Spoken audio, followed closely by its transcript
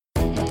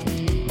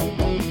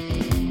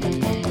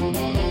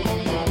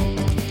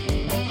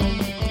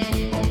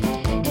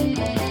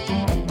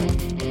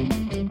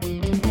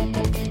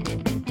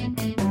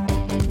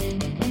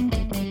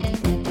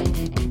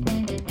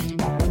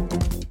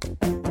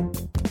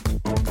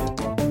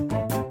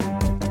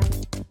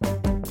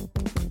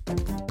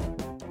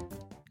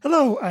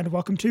Hello and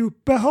welcome to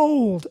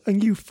Behold, a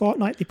new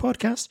fortnightly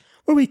podcast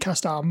where we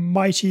cast our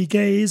mighty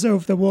gaze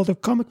over the world of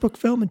comic book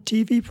film and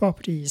TV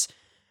properties.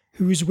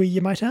 Who's we,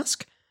 you might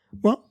ask?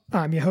 Well,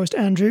 I'm your host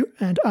Andrew,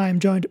 and I'm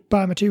joined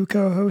by my two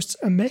co-hosts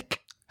Mick.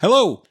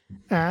 Hello.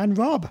 And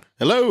Rob.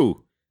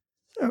 Hello.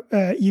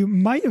 You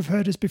might have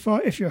heard us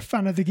before if you're a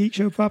fan of the Geek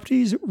Show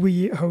properties.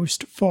 We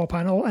host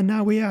 4Panel, and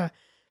now we are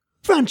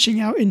branching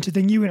out into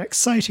the new and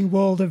exciting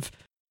world of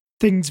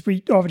things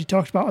we already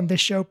talked about on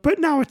this show, but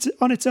now it's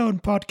on its own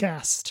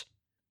podcast.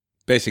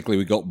 Basically,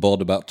 we got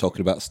bored about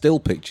talking about still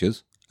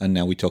pictures, and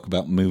now we talk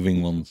about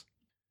moving ones.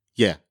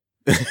 Yeah.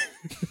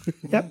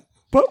 Yep.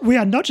 But we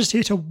are not just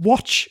here to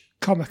watch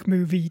comic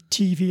movie,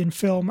 TV and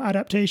film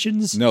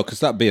adaptations. No, because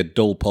that'd be a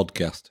dull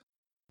podcast.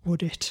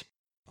 Would it?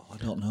 Oh, I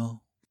don't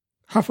know.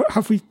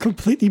 Have we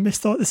completely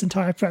misthought this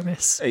entire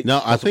premise? Hey, No,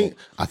 I possible.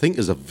 think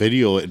as a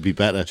video it'd be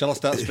better. Shall I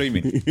start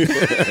streaming?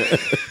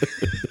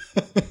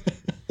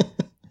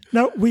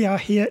 No, we are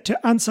here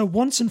to answer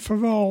once and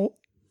for all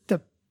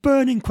the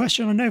burning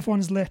question on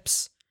everyone's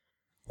lips.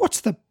 What's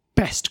the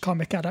best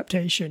comic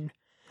adaptation?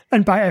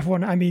 And by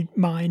everyone, I mean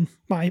mine,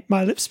 my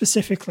lips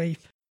specifically.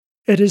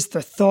 It is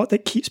the thought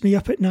that keeps me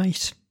up at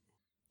night,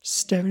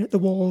 staring at the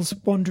walls,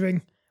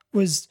 wondering,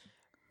 was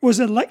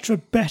Elektra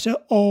better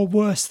or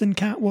worse than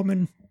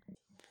Catwoman?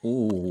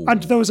 Ooh.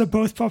 And those are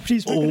both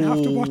properties we're going to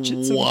have to watch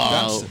it sometime.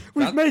 Wow.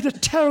 We've made a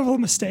terrible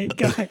mistake,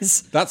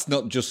 guys. That's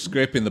not just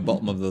scraping the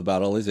bottom of the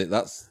barrel, is it?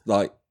 That's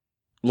like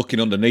looking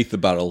underneath the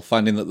barrel,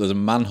 finding that there's a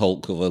manhole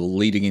cover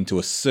leading into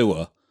a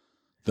sewer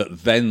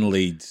that then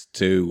leads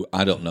to,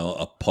 I don't know,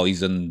 a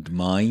poisoned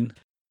mine.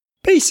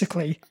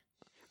 Basically.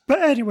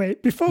 But anyway,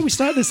 before we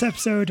start this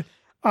episode,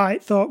 I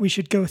thought we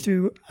should go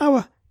through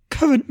our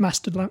current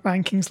Master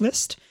Rankings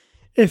list.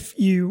 If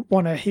you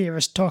want to hear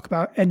us talk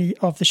about any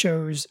of the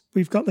shows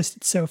we've got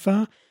listed so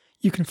far,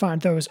 you can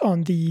find those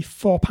on the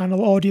 4Panel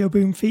Audio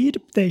Boom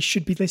feed. They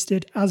should be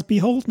listed as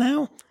Behold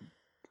now,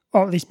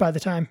 or at least by the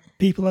time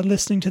people are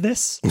listening to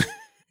this.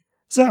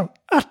 So,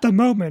 at the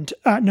moment,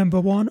 at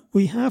number 1,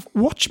 we have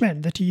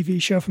Watchmen, the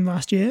TV show from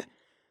last year,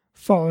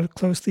 followed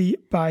closely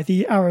by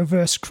the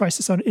Arrowverse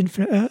Crisis on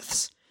Infinite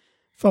Earths,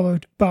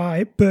 followed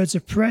by Birds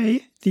of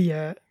Prey,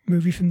 the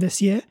movie from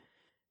this year,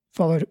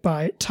 followed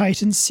by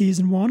Titans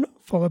Season 1,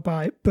 followed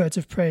by Birds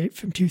of Prey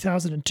from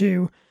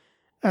 2002,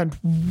 and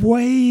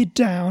way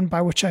down,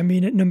 by which I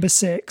mean at number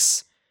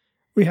 6,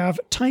 we have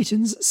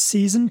Titans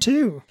Season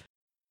 2.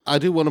 I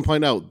do want to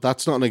point out,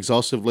 that's not an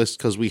exhaustive list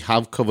because we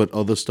have covered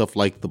other stuff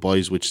like The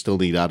Boys, which still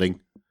need adding.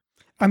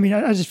 I mean,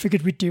 I just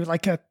figured we'd do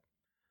like a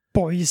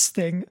Boys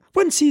thing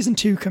when Season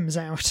 2 comes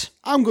out.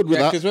 I'm good with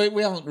Yeah, that. because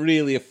we haven't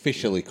really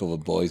officially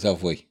covered Boys,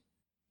 have we?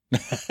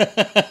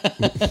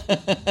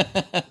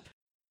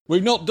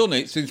 We've not done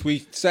it since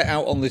we set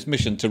out on this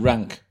mission to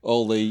rank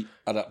all the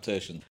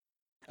adaptations.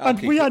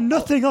 And we are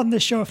nothing on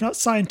this show if not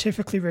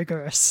scientifically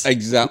rigorous.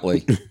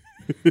 Exactly.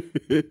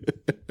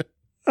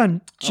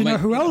 And do you know mean,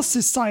 who else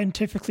is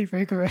scientifically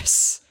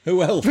rigorous?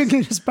 Who else?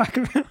 Bringing us back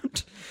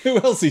around. Who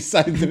else is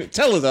scientific?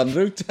 Tell us,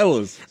 Andrew. Tell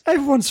us.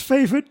 Everyone's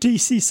favourite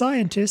DC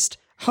scientist,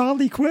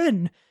 Harley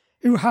Quinn,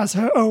 who has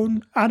her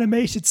own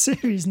animated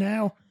series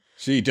now.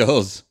 She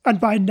does. And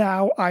by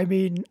now, I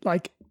mean,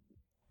 like,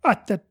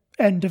 at the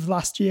end of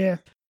last year.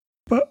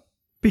 But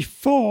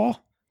before,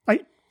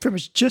 like, pretty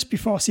much just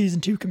before Season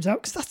 2 comes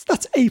out, because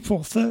that's April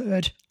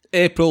 3rd.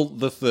 April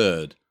the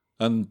 3rd.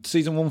 And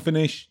Season 1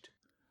 finished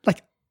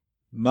Like,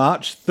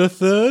 March the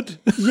 3rd?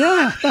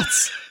 yeah,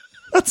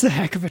 that's a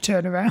heck of a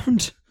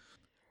turnaround.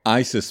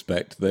 I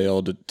suspect they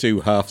ordered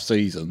 2 half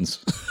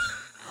seasons.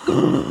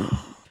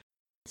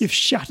 You've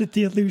shattered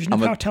the illusion of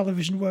how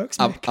television works,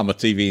 Nick. I'm a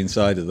TV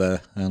insider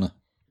there, Anna.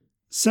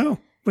 So,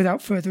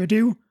 without further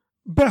ado,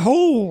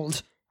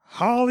 behold,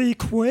 Harley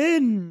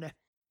Quinn.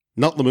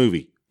 Not the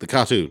movie, the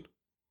cartoon.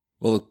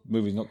 Well, the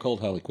movie's not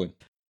called Harley Quinn.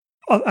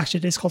 Oh, actually,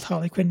 it is called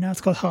Harley Quinn now.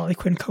 It's called Harley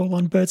Quinn: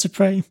 Birds of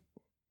Prey.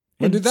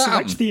 When did that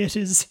select happen?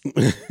 theatres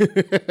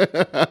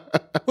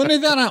When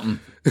did that happen?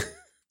 a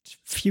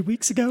few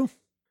weeks ago.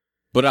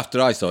 But after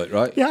I saw it,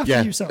 right? Yeah, after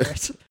Yeah. you saw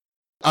it.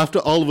 After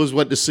all of us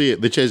went to see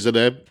it, they changed the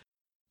name.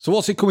 So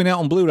what's it coming out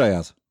on Blu-ray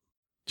as?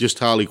 Just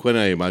Harley Quinn,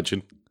 I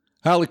imagine.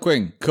 Harley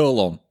Quinn,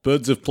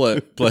 Birds of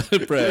Prey.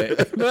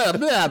 Blah,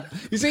 blah.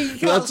 You see, you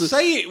can't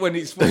say it when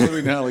it's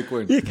following Harley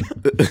Quinn. You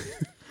can't-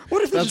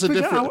 What if they That's just a bring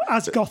it different- out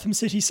as Gotham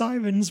City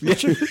Sirens?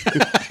 Which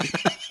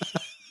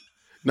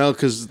No,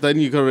 because then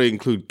you got to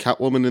include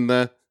Catwoman in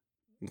there.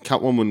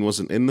 Catwoman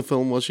wasn't in the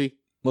film, was she?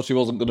 Well, she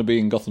wasn't going to be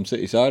in Gotham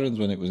City Sirens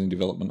when it was in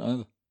development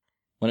either.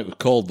 When it was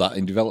called that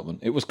in development.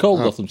 It was called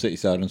Gotham City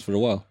Sirens for a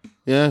while.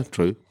 Yeah,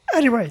 true.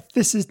 Anyway,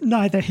 this is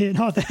neither here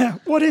nor there.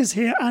 What is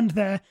here and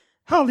there?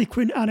 Harley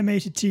Quinn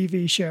animated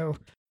TV show.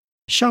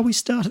 Shall we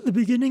start at the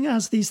beginning,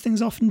 as these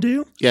things often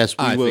do? Yes,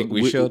 I think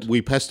we should.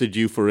 We pestered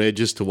you for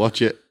ages to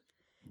watch it.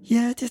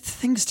 Yeah, there's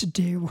things to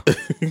do.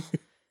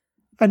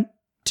 And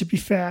to be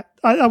fair,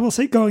 I will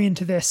say going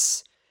into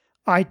this,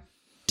 I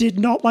did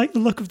not like the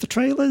look of the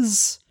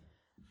trailers.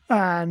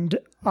 And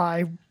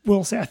I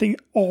will say, I think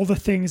all the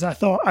things I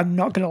thought I'm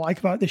not going to like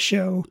about this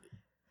show,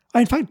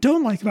 I in fact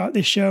don't like about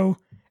this show.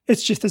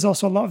 It's just there's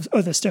also a lot of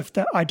other stuff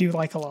that I do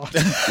like a lot.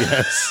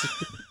 Yes.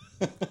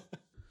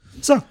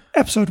 So,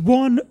 episode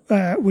 1,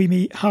 we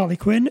meet Harley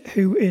Quinn,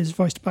 who is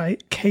voiced by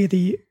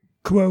Kaylee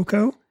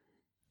Cuoco.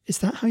 Is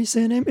that how you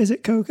say her name? Is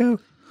it Coco?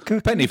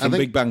 Penny from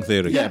Big Bang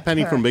Theory. Yeah,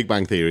 Penny from Big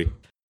Bang Theory.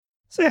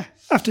 So yeah,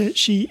 after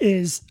she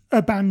is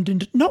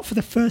abandoned, not for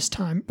the first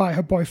time, by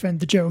her boyfriend,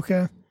 the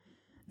Joker,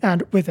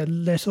 and with a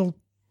little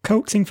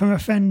coaxing from her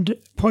friend,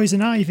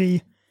 Poison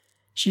Ivy,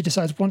 she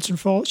decides once and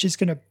for all she's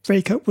going to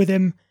break up with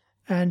him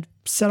and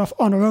set off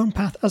on her own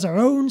path as her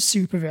own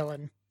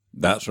supervillain.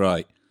 That's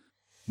right.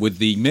 With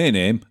the main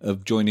aim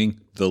of joining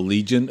the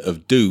Legion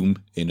of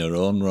Doom in her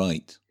own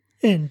right.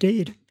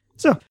 Indeed.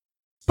 So,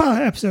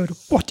 pilot episode,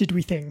 what did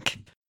we think?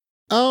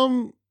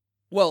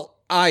 Well,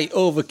 I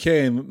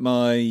overcame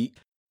my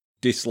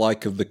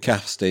dislike of the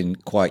casting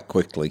quite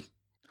quickly.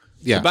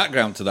 Yeah. The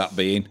background to that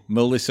being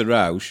Melissa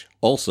Rauch,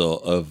 also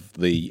of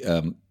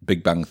the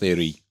Big Bang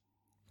Theory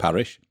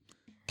parish,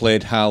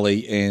 played Harley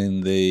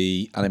in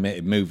the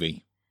animated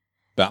movie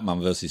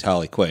Batman vs.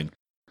 Harley Quinn.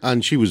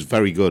 And she was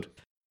very good.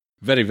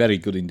 Very, very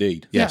good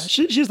indeed. Yes.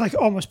 Yeah, she's like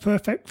almost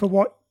perfect for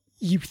what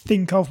you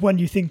think of when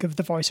you think of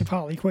the voice of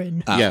Harley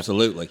Quinn.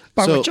 Absolutely.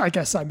 By So- which I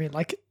guess I mean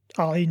like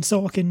Arlene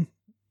Sorkin.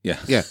 Yeah.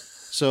 Yeah.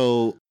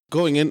 So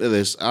going into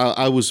this,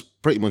 I was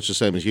pretty much the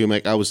same as you,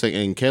 Mick. I was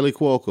thinking Kaylee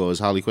Cuoco as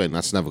Harley Quinn.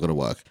 That's never going to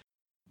work.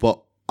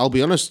 But I'll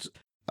be honest,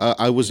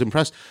 I was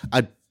impressed.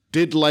 I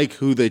did like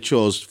who they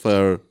chose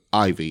for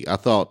Ivy. I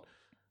thought,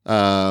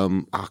 I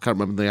can't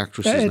remember the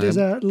actress's It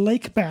name. is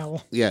Lake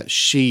Bell. Yeah,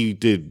 she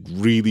did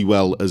really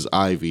well as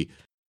Ivy.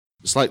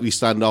 Slightly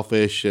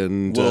standoffish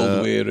and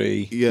World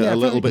weary. a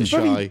little bit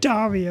very shy.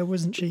 Daria,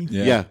 wasn't she?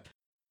 Yeah.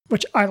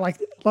 Which I like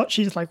a lot.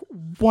 She's like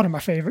one of my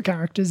favourite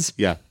characters.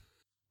 Yeah.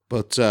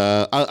 But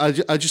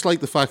I just like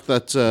the fact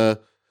that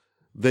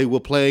they were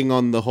playing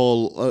on the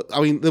whole...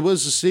 I mean, there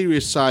was a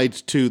serious side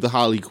to the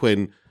Harley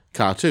Quinn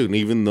cartoon,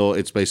 even though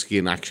it's basically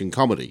an action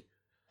comedy.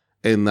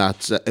 In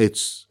that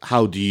it's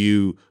how do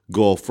you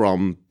go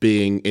from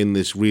being in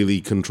this really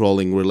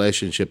controlling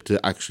relationship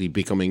to actually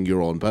becoming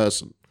your own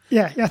person.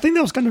 Yeah, I think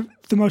that was kind of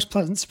the most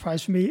pleasant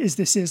surprise for me is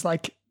this is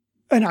like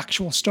an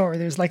actual story.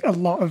 There's like a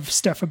lot of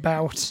stuff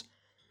about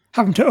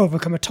having to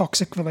overcome a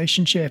toxic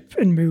relationship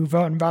and move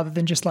on rather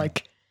than just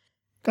like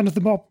kind of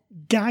the more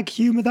gag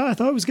humour that I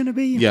thought it was going to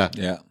be. Yeah.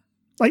 Yeah.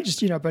 Like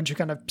just, a bunch of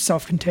kind of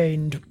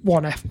self-contained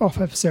one-off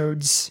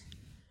episodes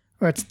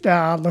where it's,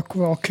 look,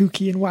 we're all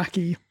kooky and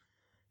wacky.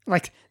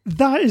 Like,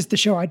 that is the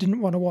show I didn't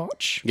want to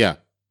watch. Yeah.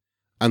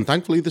 And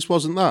thankfully this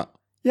wasn't that.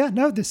 Yeah,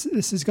 no, this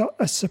has got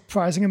a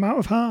surprising amount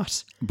of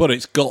heart. But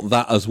it's got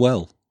that as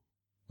well.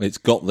 It's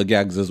got the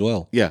gags as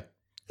well. Yeah.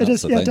 It That's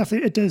is, the yeah, thing.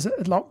 definitely. It does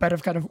a lot better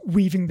of kind of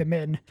weaving them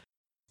in.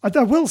 I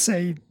will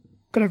say,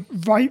 kind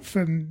of right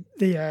from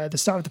the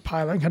start of the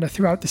pilot and kind of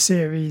throughout the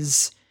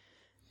series,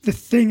 the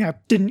thing I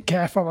didn't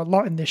care for a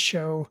lot in this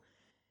show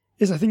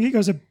is I think it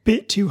goes a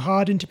bit too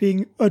hard into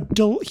being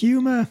adult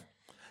humour.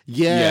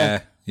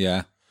 Yeah.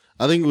 Yeah.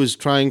 I think it was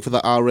trying for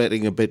the R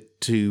rating a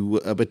bit too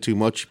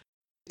much.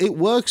 It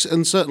works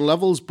in certain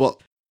levels,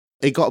 but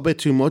it got a bit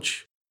too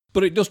much.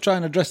 But it does try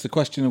and address the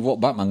question of what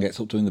Batman gets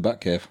up to in the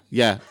Batcave.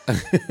 Yeah.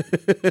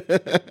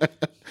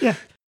 Yeah.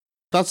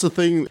 That's the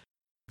thing.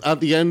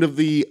 At the end of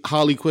the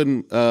Harley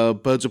Quinn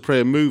Birds of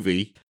Prey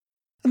movie,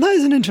 And that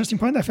is an interesting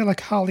point. I feel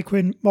like Harley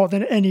Quinn, more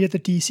than any other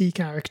DC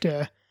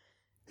character,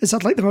 has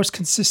had like the most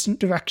consistent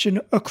direction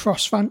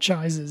across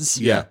franchises.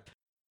 yeah,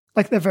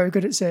 Like they're very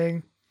good at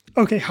saying,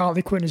 okay,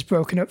 Harley Quinn is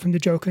broken up from the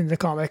Joker in the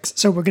comics,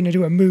 so we're going to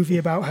do a movie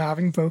about her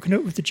having broken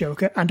up with the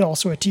Joker and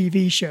also a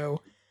TV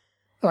show.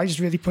 Like just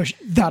really push,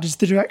 that is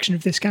the direction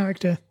of this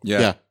character.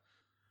 yeah.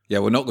 Yeah,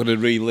 we're not going to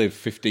relive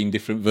 15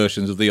 different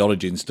versions of the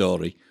origin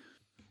story.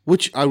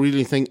 Which I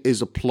really think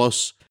is a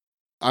plus.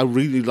 I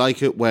really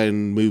like it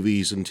when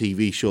movies and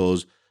TV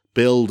shows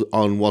build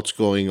on what's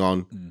going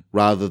on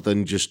rather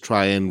than just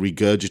try and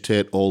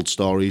regurgitate old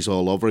stories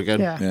all over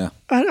again. Yeah. Yeah.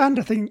 And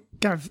I think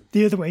kind of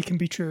the other way can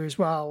be true as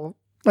well.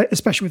 Like,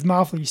 especially with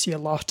Marvel, you see a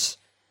lot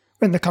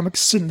when the comics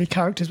suddenly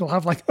characters will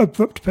have like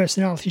abrupt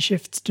personality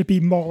shifts to be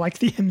more like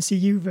the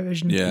MCU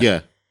version.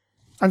 Yeah.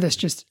 And this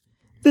just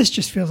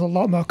feels a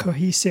lot more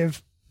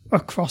cohesive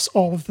across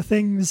all of the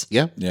things.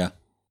 Yeah. Yeah.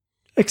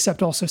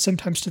 Except also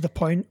sometimes to the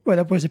point where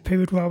there was a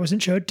period where I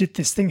wasn't sure, did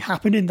this thing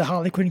happen in the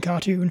Harley Quinn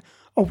cartoon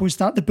or was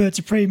that the Birds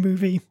of Prey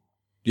movie?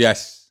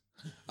 Yes.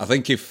 I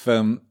think if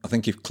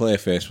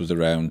Clayface was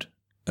around,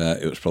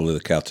 it was probably the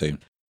cartoon.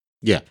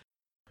 Yeah.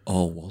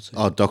 Oh, was it?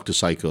 Or Dr.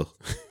 Psycho.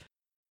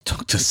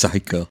 Dr.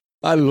 Psycho.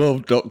 I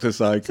love Dr.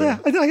 Psycho. So yeah,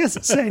 I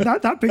guess saying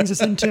that brings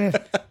us into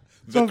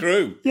The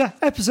Crew. yeah,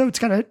 episodes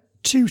kind of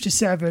 2 to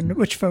 7,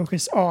 which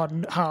focus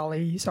on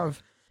Harley sort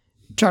of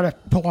trying to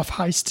pull off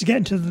heists to get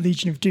into the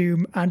Legion of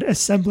Doom and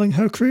assembling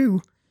her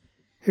crew,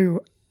 who,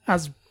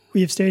 as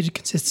we have stated,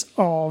 consists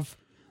of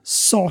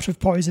sort of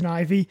Poison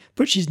Ivy,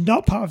 but she's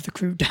not part of the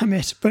crew, damn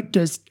it, but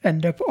does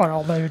end up on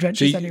all their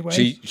adventures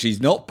anyway.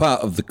 She's not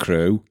part of the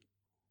crew,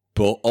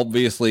 but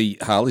obviously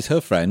Harley's her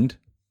friend,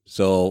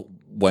 so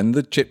when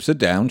the chips are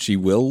down, she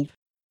will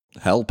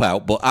help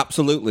out. But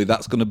absolutely,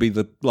 that's going to be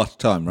the last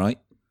time, right?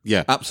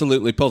 Yeah.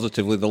 Absolutely,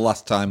 positively, the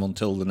last time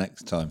until the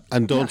next time.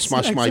 And don't Yes,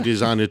 smash my exactly.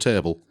 designer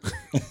table.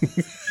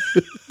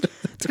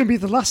 It's going to be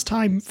the last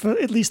time for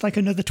at least like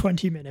another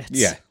 20 minutes.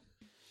 Yeah.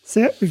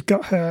 So we've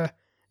got her.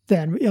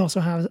 Then we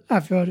also have,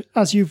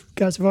 as you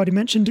guys have already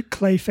mentioned,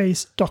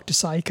 Clayface, Dr.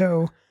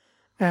 Psycho,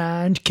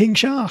 and King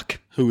Shark.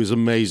 Who is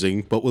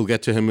amazing, but we'll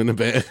get to him in a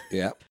bit.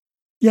 Yeah.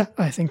 Yeah,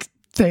 I think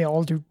they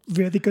all do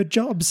really good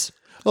jobs.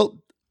 Well,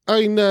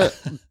 I mean,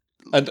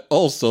 And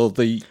also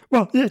the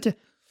Well,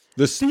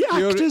 the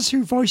security. actors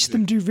who voice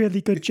them do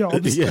really good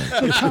jobs. Yeah.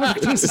 The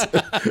characters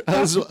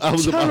I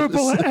was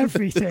terrible about at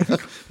everything.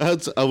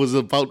 I was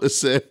about to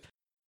say.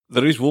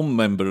 There is one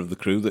member of the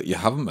crew that you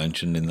haven't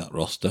mentioned in that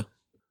roster.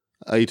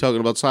 Are you talking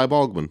about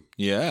Cyborgman?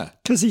 Yeah.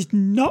 Because he's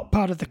not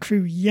part of the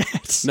crew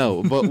yet.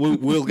 No, but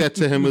we'll get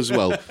to him as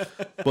well.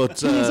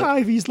 But He's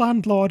Ivy's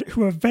landlord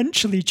who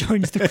eventually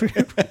joins the crew.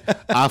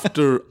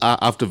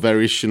 after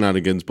various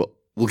shenanigans, but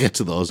we'll get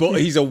to those.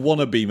 But he's a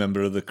wannabe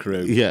member of the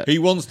crew. Yeah. He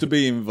wants to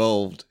be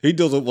involved. He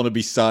doesn't want to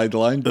be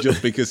sidelined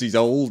just because he's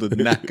old and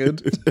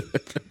knackered.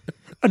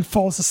 And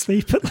falls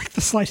asleep at like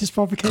the slightest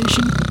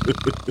provocation.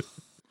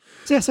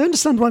 So yes, I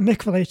understand why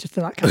Mick related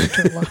to that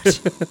character a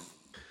lot.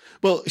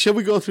 Well, shall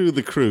we go through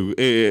the crew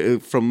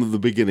from the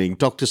beginning?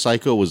 Dr.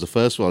 Psycho was the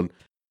first one.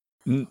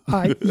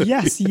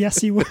 Yes,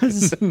 he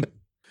was. And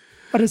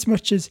as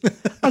much as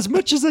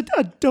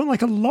I don't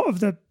like a lot of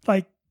the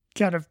like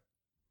kind of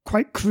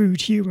quite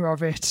crude humor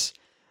of it,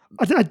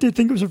 I did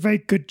think it was a very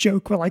good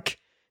joke where like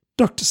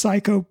Dr.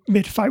 Psycho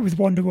mid-fight with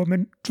Wonder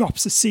Woman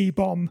drops a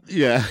C-bomb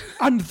Yeah.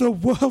 and the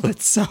world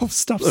itself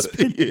stops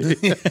spinning.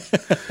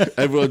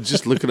 Everyone's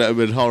just looking at him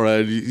in horror,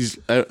 and he's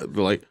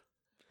like,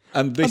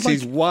 And this like-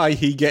 is why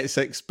he gets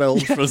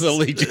expelled from the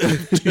Legion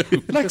of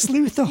Doom. Lex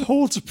Luthor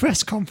holds a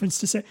press conference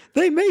to say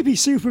they may be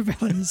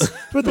supervillains,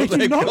 but they do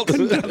they've not got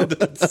condone.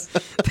 standards.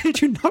 They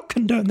do not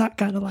condone that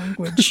kind of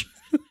language.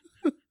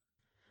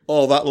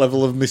 Oh, that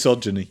level of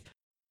misogyny.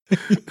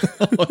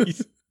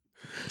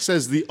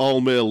 says the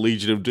all-male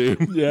Legion of Doom.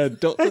 Yeah,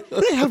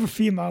 They have a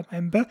female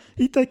member.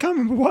 They can't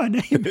remember what her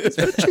name is,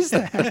 but she's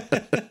there.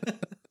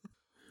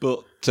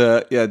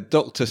 But yeah,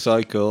 Dr.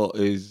 Psycho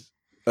is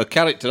a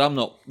character I'm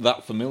not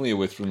that familiar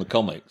with from the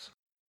comics.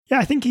 Yeah,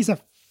 I think he's a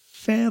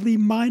fairly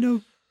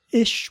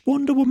minor-ish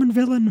Wonder Woman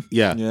villain.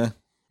 Yeah. Yeah.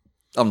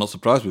 I'm not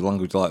surprised with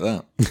language like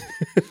that.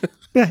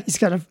 Yeah, he's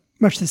kind of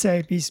much the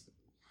same. He's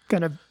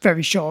kind of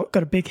very short,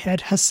 got a big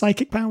head, has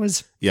psychic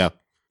powers. Yeah.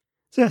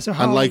 So, so And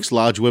Harley, likes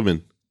large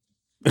women.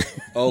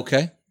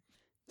 Okay.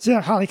 so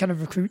Harley kind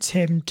of recruits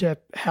him to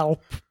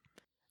help.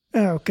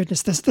 Oh,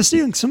 goodness. They're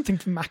stealing something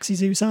from Maxi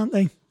Zeus, aren't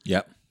they?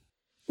 Yep.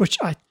 Which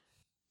I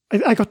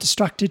got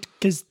distracted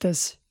because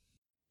there's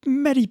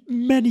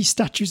many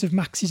statues of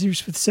Maxi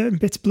Zeus with certain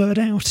bits blurred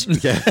out.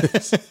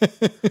 Yes.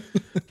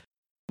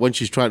 When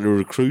she's trying to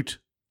recruit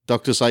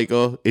Dr.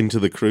 Psycho into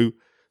the crew,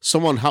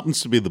 someone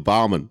happens to be the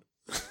barman.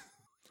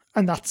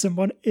 And that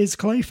someone is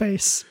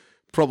Clayface.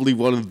 Probably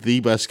one of the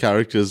best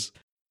characters.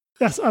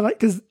 Yes, I like,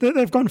 because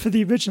they've gone for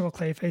the original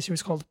Clayface, who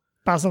was called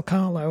Basil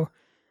Carlo.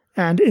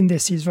 And in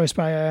this, he's voiced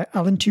by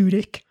Alan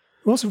Tudyk,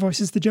 who also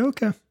voices the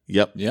Joker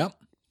Yep. Yep.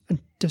 and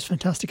does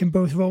fantastic in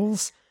both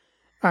roles.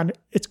 And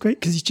it's great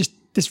because he's just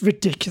this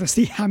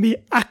ridiculously hammy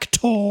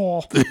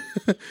actor.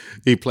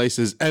 He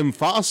places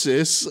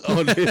emphasis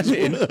on his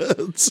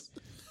words.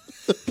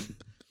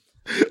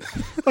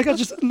 Like, I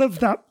just love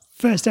that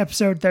first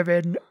episode they're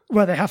in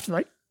where they have to,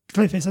 like,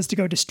 Clayface has to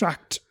go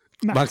distract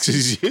Max.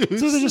 Max's So they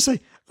use. just say,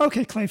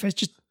 okay, Clayface,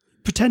 just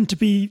pretend to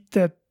be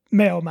the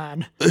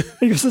mailman.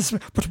 He goes,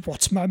 but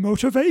what's my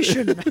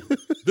motivation?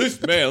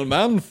 This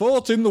mailman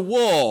fought in the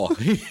war.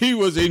 He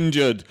was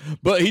injured,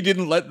 but he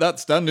didn't let that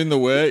stand in the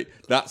way.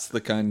 That's the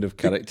kind of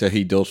character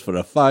he does for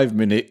a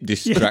 5-minute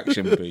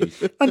distraction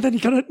piece. And then he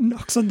kind of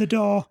knocks on the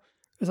door.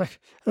 He's like,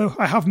 oh,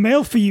 I have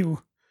mail for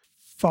you,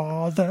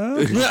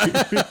 Father.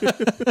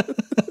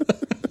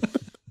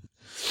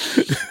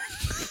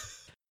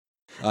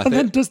 And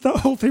then does that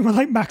whole thing where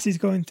like Maxie's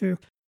going through,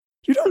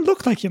 you don't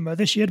look like your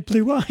mother, she had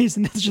blue eyes.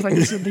 And then it's just like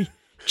suddenly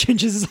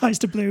changes his eyes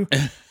to blue.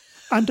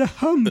 And a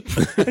hump.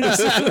 And it's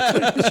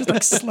just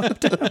like slowed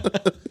down.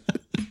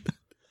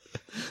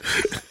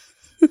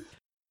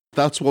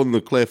 That's one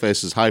of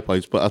Clayface's high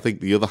points, but I think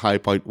the other high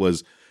point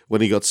was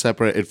when he got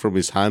separated from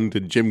his hand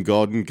and Jim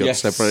Gordon got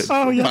Yes. separated.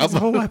 Oh from yeah, there's a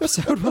Batman. whole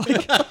episode where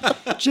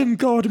like Jim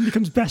Gordon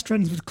becomes best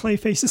friends with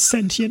Clayface's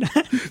sentient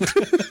hand.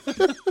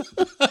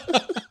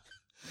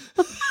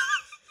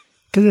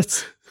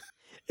 Because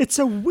it's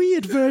a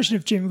weird version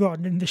of Jim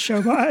Gordon in the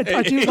show, but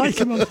I do like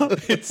him a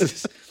lot. It's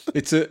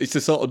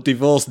a sort of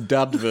divorced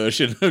dad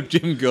version of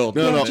Jim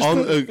Gordon.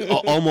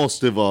 No,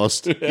 almost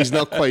divorced. He's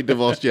not quite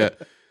divorced yet.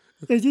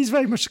 He's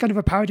very much kind of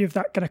a parody of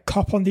that kind of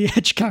cop on the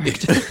edge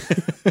character.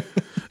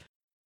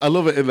 I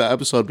love it in that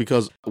episode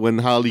because when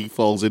Harley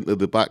falls into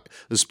the back,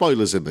 there's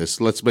spoilers in this.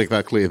 Let's make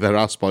that clear. There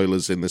are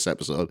spoilers in this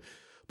episode.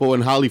 But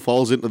when Harley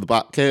falls into the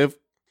Batcave,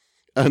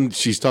 And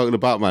she's talking to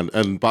Batman,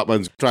 and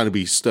Batman's trying to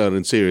be stern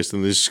and serious,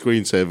 and this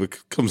screensaver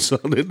comes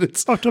on, and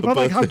it's Talked about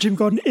like how Jim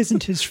Gordon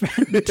isn't his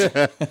friend.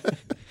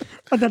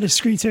 And then his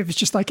screensaver is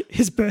just like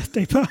his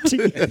birthday party.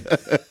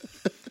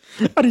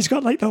 And he's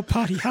got like the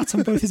party hats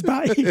on both his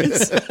bat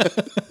ears.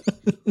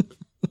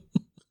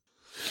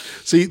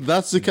 See,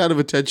 that's the kind of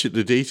attention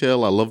to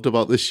detail I loved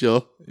about this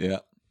show. Yeah.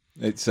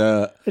 It's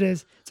It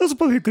is. It's also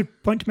probably a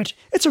good point to mention.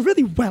 It's a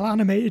really well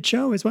animated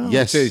show as well.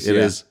 Yes, it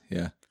is.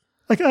 Yeah.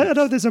 Like, I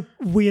know there's a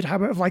weird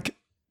habit of like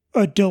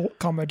adult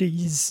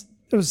comedies.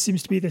 There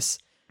seems to be this,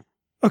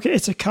 okay,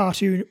 it's a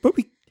cartoon, but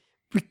we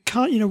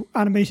can't,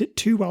 animate it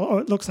too well,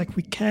 or it looks like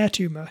we care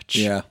too much.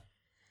 Yeah.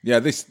 Yeah,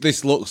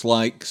 this looks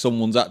like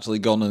someone's actually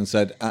gone and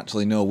said,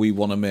 actually, no, we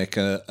want to make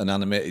an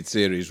animated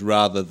series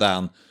rather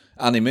than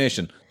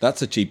animation.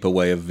 That's a cheaper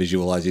way of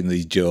visualizing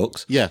these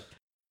jokes. Yeah.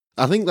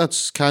 I think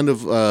that's kind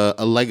of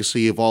a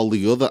legacy of all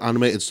the other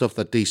animated stuff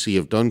that DC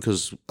have done,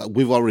 because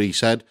we've already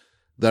said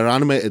their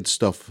animated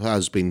stuff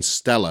has been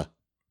stellar.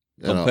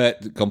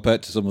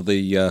 Compared to some of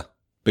the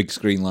big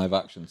screen live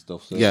action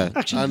stuff. So. Yeah,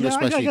 Actually, and I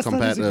especially guess that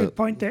compared is a to good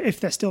point there. If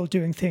they're still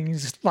doing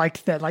things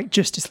like they're like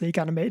Justice League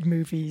animated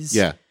movies,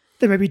 yeah,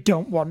 they maybe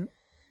don't want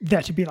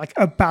there to be like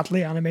a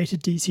badly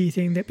animated DC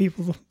thing that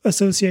people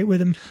associate with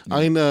them.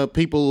 I mean,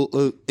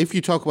 people. If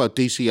you talk about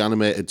DC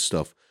animated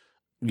stuff,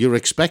 you're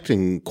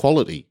expecting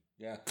quality.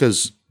 Yeah,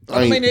 because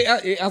I mean,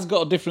 it has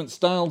got a different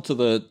style to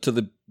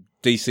the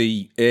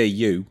DC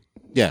AU.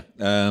 Yeah,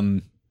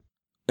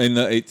 in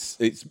that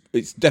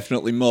it's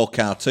definitely more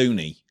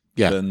cartoony.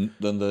 Yeah. than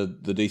the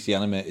DC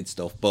animated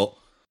stuff, but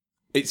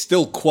it's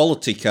still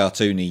quality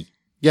cartoony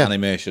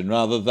animation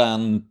rather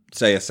than,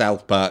 say, a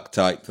South Park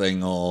type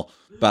thing or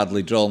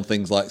badly drawn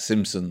things like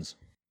Simpsons.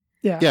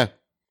 Yeah. Yeah.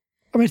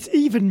 I mean, it's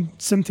even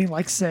something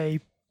like, say,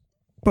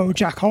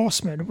 BoJack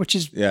Horseman, which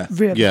is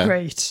really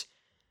great.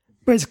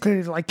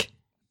 Basically, like,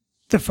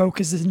 the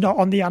focus is not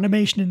on the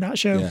animation in that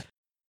show. Yeah.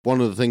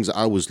 One of the things that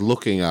I was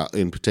looking at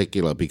in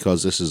particular,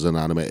 because this is an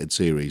animated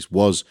series,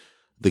 was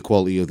the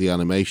quality of the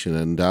animation,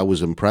 and I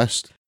was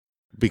impressed,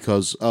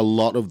 because a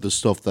lot of the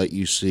stuff that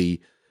you see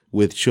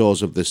with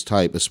shows of this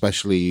type,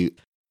 especially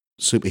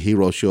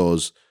superhero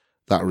shows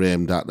that are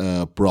aimed at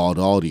a broad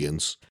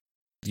audience,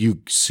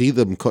 you see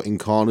them cutting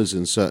corners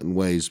in certain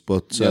ways,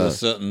 but there's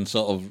certain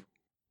sort of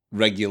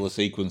regular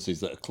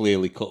sequences that are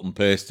clearly cut and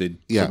pasted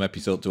from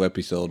episode to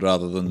episode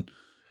rather than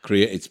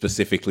created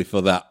specifically for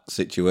that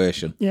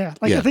situation. Yeah,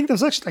 I think there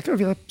was actually like a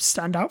real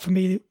standout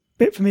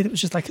bit for me that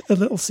was just like a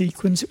little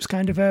sequence. It was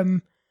kind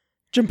of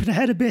jumping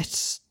ahead a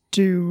bit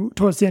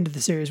towards the end of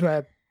the series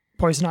where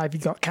Poison Ivy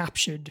got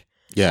captured.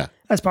 Yeah.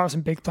 As part of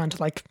some big plan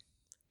to like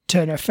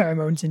turn her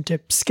pheromones into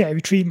scary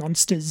tree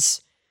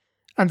monsters.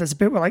 And there's a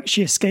bit where like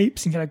she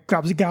escapes and kind of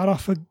grabs a gun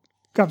off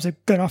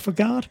a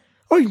guard.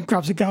 Or even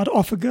grabs a guard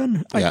off a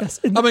gun, I guess.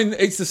 I mean,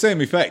 it's the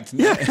same effect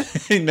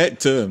in net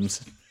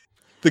terms.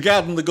 The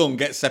guard and the gun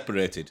get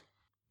separated.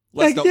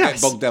 Let's not get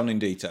bogged down in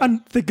detail.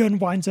 And the gun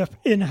winds up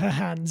in her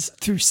hands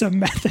through some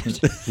method.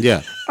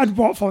 Yeah. And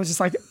what follows is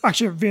like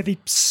actually a really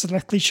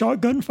slickly shot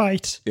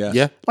gunfight. Yeah.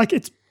 Yeah. Like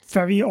it's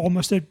very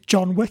almost a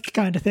John Wick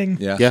kind of thing.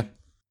 Yeah. Yeah.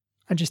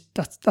 And just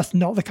that's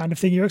not the kind of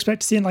thing you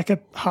expect to see in like a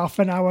half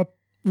an hour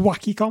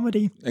wacky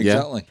comedy.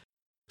 Exactly.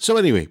 So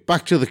anyway,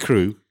 back to the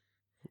crew.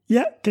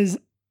 Yeah, because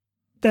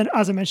then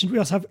as I mentioned, we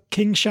also have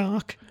King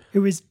Shark,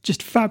 who is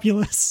just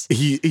fabulous.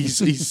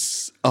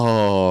 He's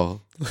oh,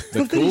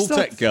 The cool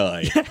tech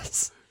guy.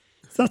 Yes.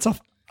 Starts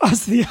off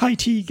as the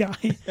IT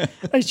guy.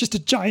 And he's just a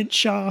giant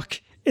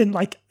shark in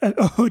like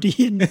a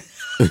hoodie and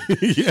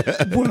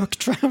work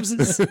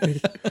trousers.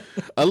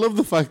 I love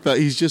the fact that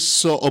he's just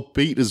so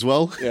upbeat as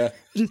well. Yeah.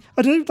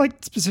 I don't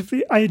like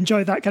specifically, I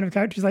enjoy that kind of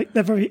characters. Like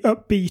they're very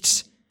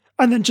upbeat.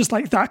 And then just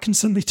like that can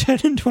suddenly turn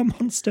into a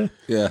monster.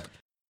 Yeah.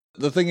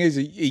 The thing is,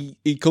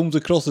 he comes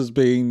across as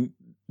being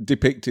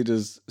depicted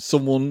as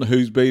someone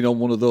who's been on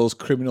one of those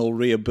criminal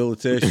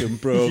rehabilitation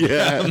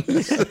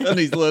programs and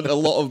he's learned a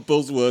lot of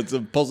buzzwords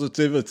and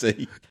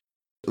positivity.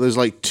 There's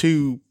like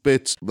two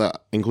bits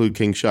that include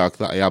King Shark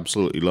that I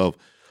absolutely love.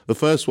 The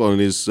first one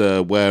is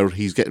where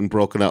he's getting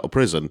broken out of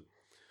prison.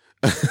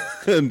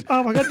 And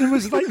oh my god, it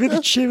was like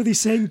really cheerily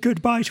saying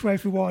goodbye to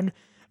everyone.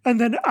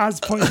 And then as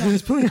Poison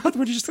is pulling out the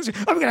window, just goes,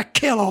 I'm going to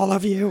kill all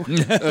of you.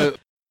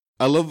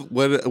 I love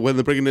when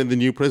they're bringing in the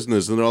new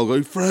prisoners and they're all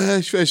going,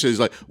 fresh fish.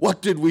 He's like,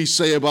 what did we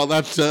say about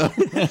that term?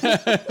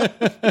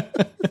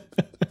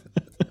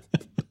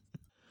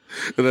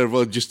 And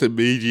everyone just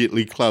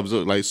immediately claps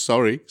up like,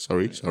 sorry.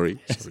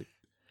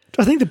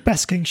 I think the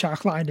best King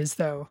Shark line is,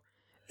 though,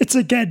 it's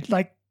again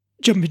like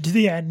jumping to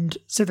the end.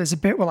 So there's a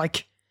bit where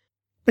like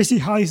basically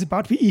Harley's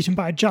about to be eaten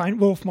by a giant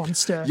wolf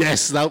monster.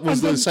 Yes, that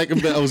was the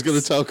second bit I was going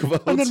to talk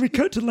about. And then we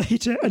cut to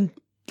later and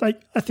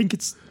like I think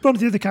it's one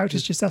of the other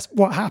characters just asks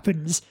what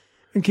happens.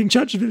 And King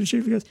Shark just really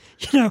cheerfully goes,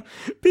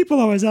 people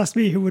always ask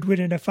me who would win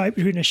in a fight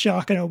between a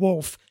shark and a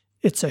wolf.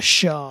 It's a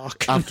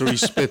shark. After he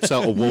spits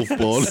out a wolf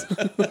bone.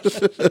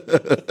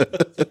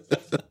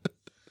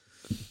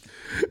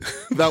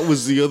 That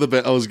was the other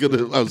bit I was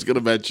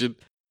gonna mention.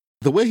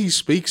 The way he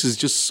speaks is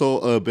just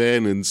so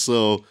urbane and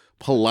so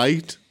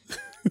polite.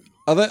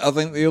 I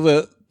think the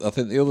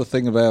other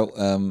thing about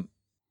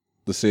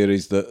the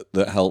series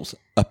that helps,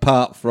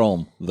 apart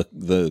from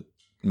the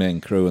main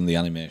crew and the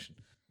animation,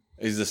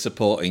 is the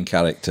supporting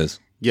characters.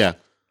 Yeah.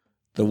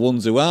 The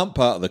ones who aren't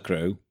part of the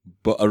crew,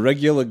 but are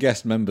regular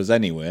guest members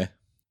anyway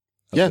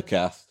of the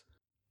cast.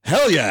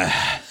 Hell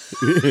yeah!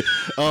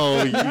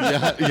 Oh,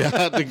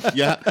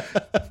 yeah.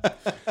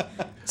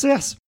 So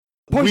yes,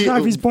 Poison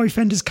Ivy's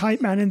boyfriend is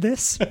Kite Man in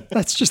this.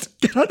 Let's just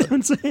get out there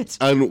and say it.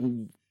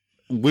 And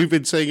we've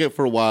been saying it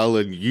for a while,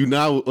 and you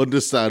now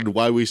understand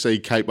why we say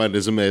Kite Man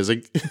is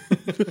amazing.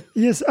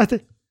 Yes, I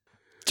think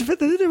they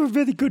do a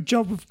really good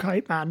job with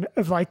Kite Man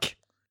of like,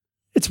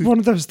 it's one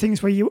of those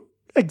things where you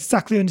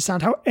exactly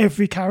understand how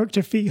every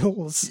character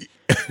feels.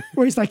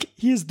 Where he's like,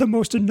 he is the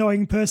most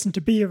annoying person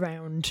to be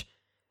around,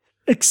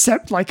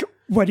 except like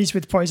when he's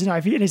with Poison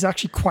Ivy, and he's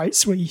actually quite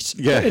sweet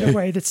in a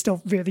way that's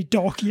still really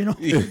dorky, you know?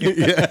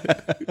 Yeah.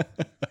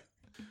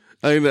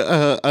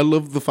 I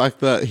love the fact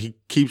that he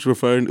keeps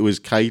referring to his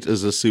kite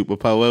as a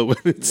superpower when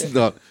it's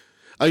not.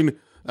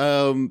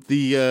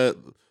 The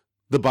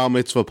bar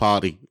mitzvah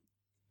party,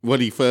 when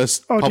he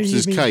first pops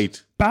his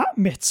kite. Bat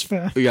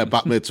mitzvah. Yeah,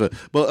 bat mitzvah.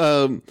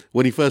 But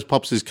when he first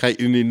pops his kite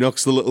and he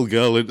knocks the little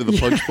girl into the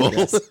punch bowl.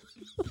 Yes.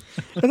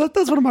 And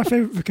that's one of my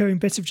favourite recurring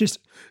bits of just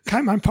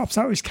Kite Man pops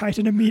out his kite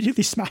and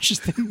immediately smashes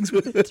things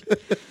with it.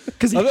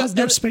 Because he has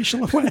no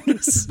spatial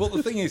awareness. But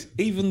the thing is,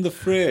 even the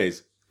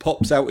phrase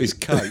pops out his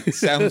kite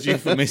sounds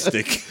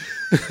euphemistic.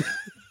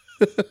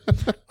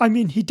 I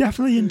mean, he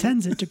definitely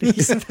intends it to be.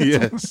 So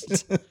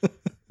yes. Right.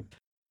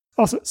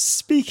 Also,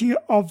 speaking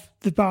of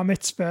the bar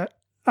mitzvah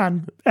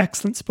and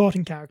excellent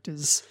supporting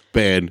characters.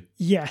 Ben.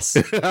 Yes.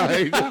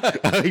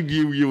 I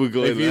knew you were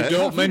going there. If you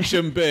don't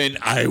mention Ben,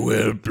 I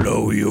will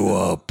blow you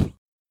up.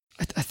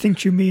 I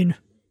think you mean,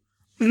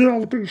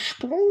 you'll be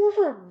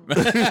explosion.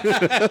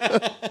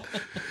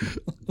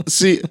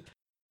 See,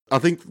 I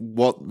think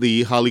what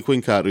the Harley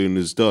Quinn cartoon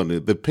has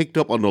done, they picked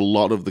up on a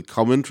lot of the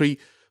commentary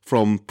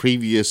from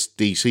previous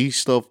DC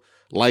stuff,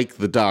 like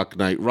The Dark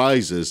Knight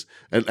Rises,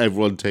 and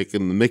everyone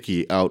taking the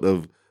mickey out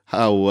of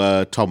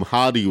how Tom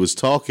Hardy was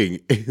talking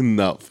in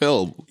that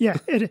film. Yeah,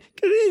 it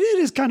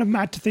is kind of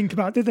mad to think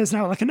about that there's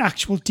now like an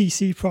actual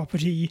DC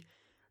property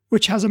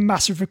which has a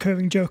massive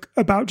recurring joke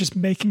about just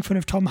making fun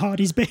of Tom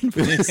Hardy's Bane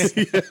voice.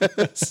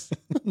 Yes.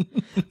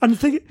 And I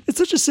think it's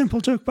such a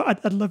simple joke, but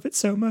I love it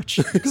so much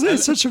because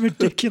it's such a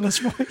ridiculous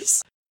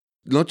voice.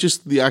 Not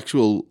just the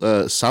actual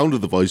sound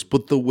of the voice,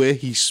 but the way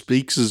he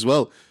speaks as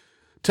well.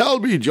 Tell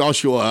me,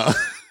 Joshua,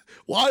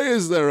 why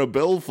is there a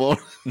bill for...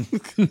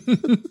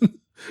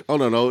 Oh,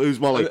 no, it was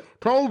more like,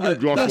 tell me,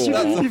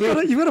 Joshua. You've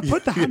got to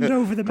put the hand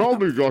over the mouth. Tell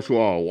me,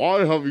 Joshua,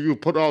 why have you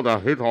put out a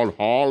hit on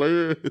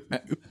Harley?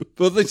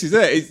 But this is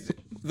it.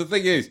 The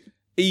thing is,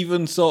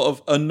 even sort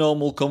of a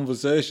normal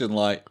conversation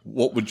like,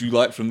 what would you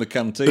like from the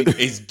canteen,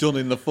 is done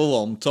in the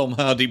full-on Tom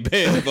Hardy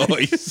Bane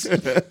voice.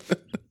 Like,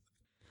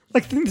 I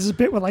think there's a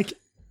bit where, like,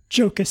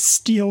 Joker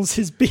steals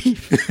his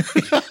beef.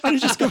 And he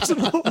just goes on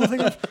the whole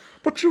thing of,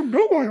 but you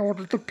know I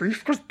ordered the beef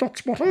because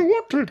that's what I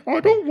wanted.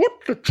 I don't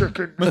want the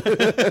chicken.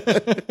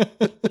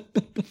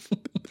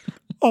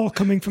 All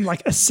coming from,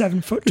 like, a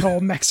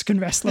 7-foot-tall Mexican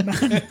wrestler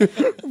man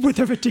with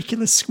a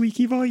ridiculous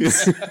squeaky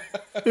voice.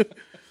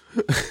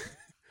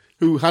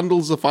 Who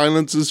handles the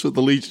finances for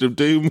the Legion of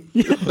Doom.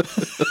 Yeah.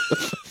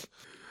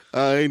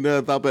 I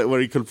know that bit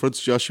where he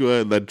confronts Joshua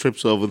and then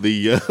trips over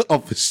the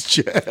office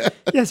chair.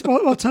 Yes,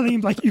 while telling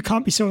him, like, you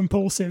can't be so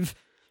impulsive.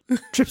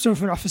 Trips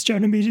over an office chair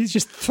and immediately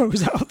just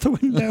throws it out the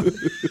window.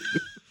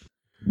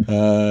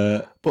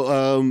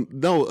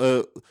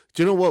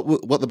 Do you know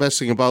what the best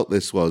thing about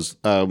this was?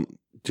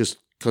 Just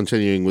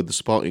continuing with the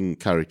supporting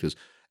characters.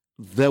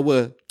 There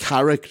were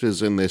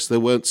characters in this. They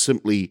weren't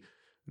simply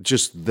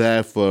just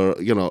there for,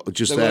 they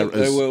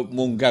were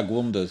one gag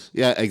wonders.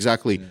 Yeah,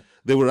 exactly. Yeah.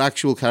 They were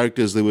actual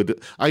characters.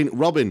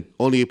 Robin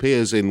only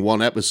appears in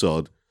one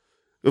episode,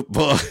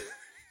 but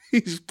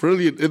he's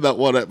brilliant in that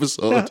one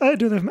episode. Yeah, I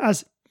do them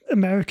as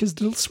America's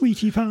little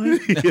sweetie pie.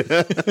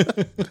 Yeah.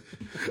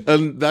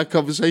 And that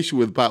conversation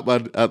with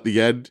Batman at the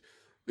end,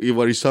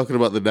 where he's talking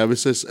about the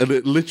Nemesis, and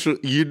it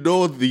literally,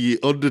 the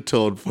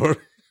undertone for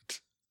it.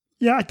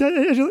 Yeah,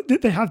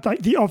 they have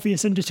like the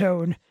obvious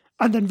undertone.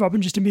 And then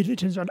Robin just immediately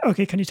turns around,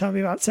 okay, can you tell me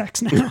about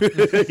sex now?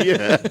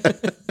 Yeah.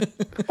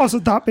 Also,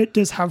 that bit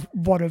does have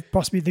one of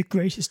possibly the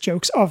greatest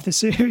jokes of the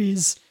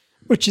series,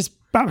 which is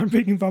Batman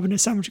bringing Robin a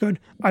sandwich going,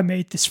 I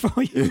made this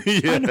for you.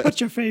 Yeah. I know it's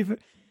your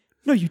favourite.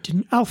 No, you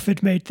didn't.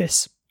 Alfred made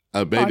this.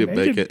 I made him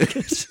make it.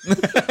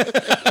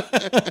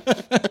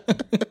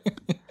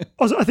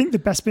 Also, I think the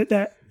best bit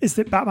there is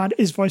that Batman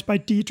is voiced by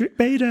Diedrich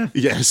Bader.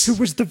 Yes. Who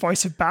was the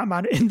voice of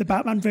Batman in the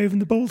Batman Brave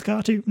and the Bold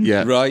cartoon.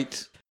 Yeah.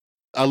 Right.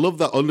 I love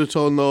that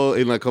undertone, though,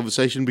 in that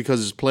conversation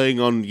because it's playing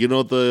on,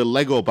 the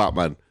Lego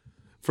Batman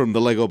from the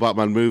Lego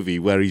Batman movie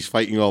where he's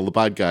fighting all the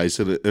bad guys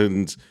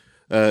and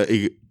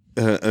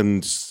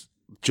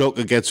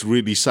Joker gets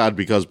really sad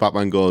because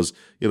Batman goes,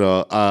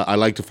 I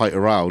like to fight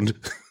around.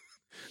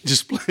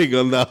 Just playing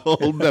on that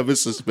whole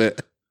Nemesis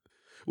bit,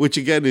 which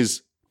again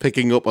is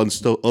picking up on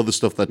other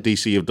stuff that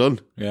DC have done.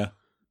 Yeah.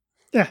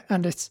 Yeah,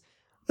 and it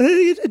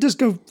does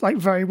go like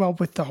very well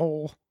with the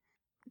whole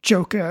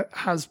Joker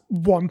has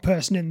one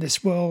person in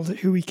this world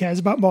who he cares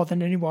about more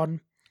than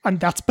anyone, and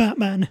that's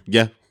Batman.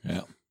 Yeah.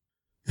 Yeah.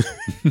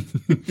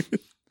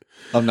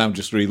 I'm now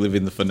just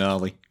reliving the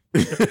finale.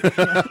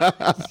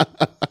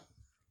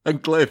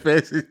 And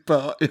Clayface's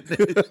part in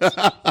it.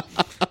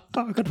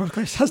 Oh god, what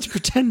Chris has to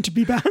pretend to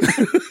be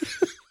Batman.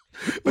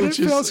 But it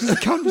feels because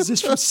he can't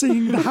resist from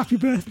singing the Happy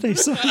Birthday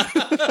song.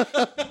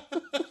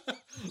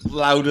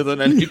 Louder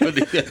than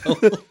anybody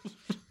else.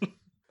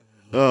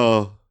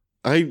 Oh,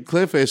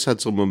 Clayface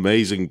had some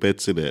amazing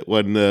bits in it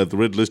when the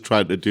Riddler's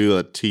trying to do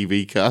that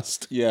TV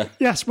cast. Yeah.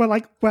 Yes, well,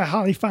 like where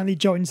Harley finally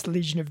joins the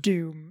Legion of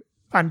Doom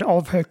and all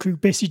of her crew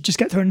basically just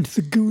get thrown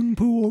into the goon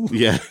pool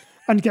Yeah.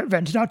 and get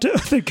rented out to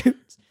other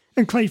goons.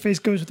 And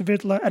Clayface goes with the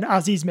Riddler, and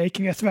as he's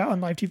making a threat on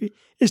live TV,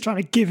 is trying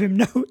to give him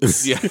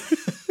notes. Yeah.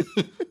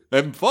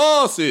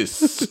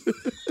 Emphasis.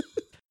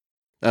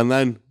 And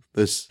then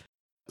this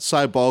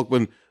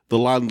Cyborgman, the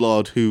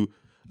landlord, who,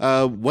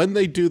 when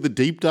they do the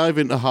deep dive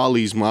into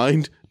Harley's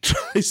mind,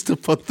 tries to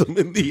put them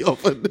in the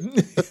oven.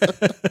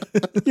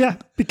 Yeah,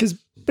 because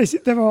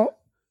basically they're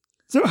all...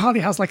 So Harley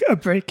has like a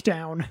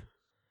breakdown,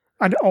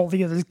 and all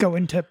the others go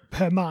into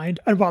her mind,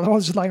 and while they're all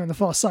just lying on the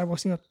floor,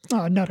 Cyborg's like,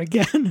 oh, not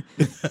again.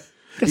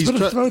 Guess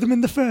we'll throw them in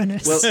the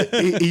furnace. Well,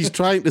 he's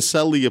trying to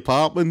sell the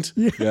apartment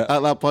at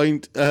that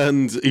point,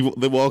 and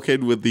they walk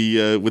in with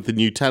the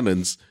new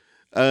tenants,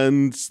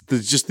 and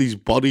there's just these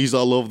bodies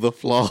all over the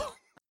floor.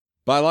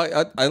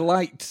 But I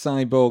liked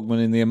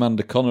Cyborgman in the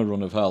Amanda Conner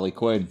run of Harley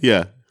Quinn.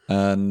 Yeah.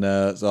 And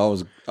so I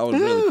was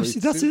really pleased. See,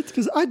 that's it,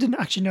 because I didn't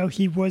actually know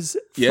he was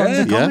from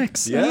Yeah. the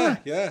comics. Yeah.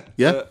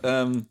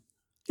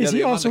 Is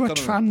he also a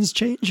Amanda Conner- trans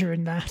changer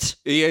in that?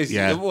 He is.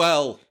 Yeah.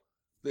 Well,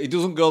 he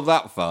doesn't go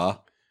that far.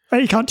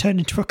 He can't turn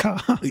into a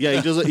car.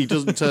 Yeah, he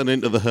doesn't turn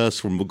into the hearse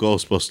from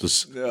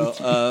Ghostbusters.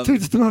 Through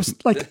the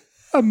most like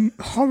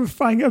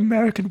horrifying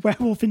American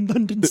werewolf in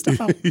London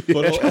style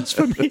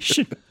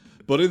transformation.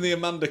 But in the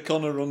Amanda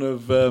Conner run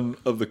of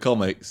the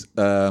comics,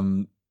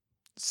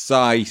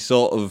 Cy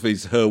sort of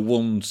is her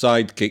one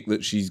sidekick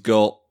that she's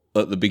got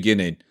at the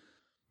beginning,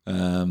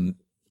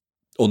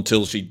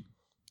 until she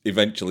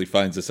eventually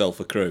finds herself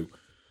a crew,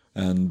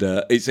 and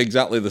it's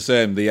exactly the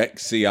same. The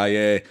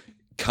ex-CIA,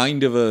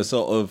 kind of a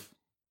sort of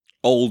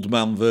old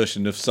man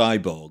version of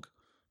Cyborg,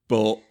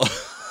 but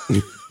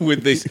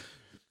with this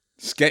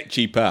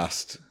sketchy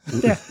past.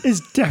 Yeah,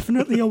 is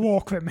definitely a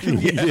war criminal.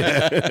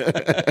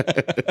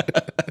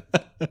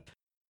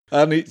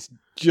 And it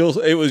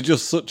was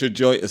just such a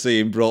joy to see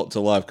him brought to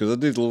life, because I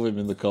did love him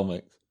in the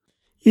comics.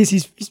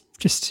 He's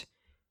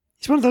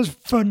one of those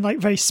fun, like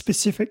very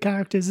specific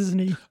characters, isn't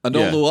he? And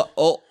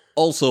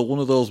also one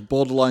of those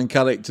borderline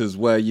characters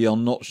where you're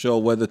not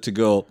sure whether to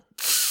go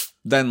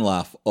then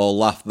laugh or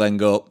laugh then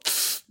go.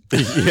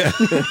 Yeah.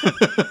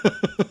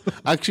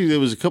 Actually, there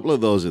was a couple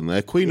of those in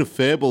there. Queen of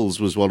Fables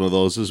was one of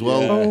those as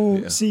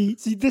well. See,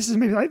 this is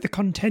maybe like the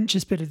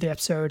contentious bit of the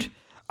episode.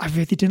 I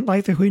really didn't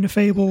like the Queen of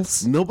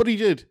Fables. Nobody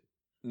did.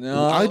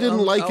 No, I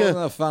didn't like her. I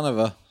wasn't a fan of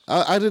her.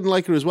 I didn't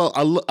like her as well.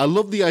 I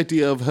love the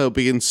idea of her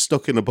being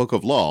stuck in a book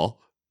of law.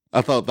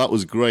 I thought that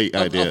was a great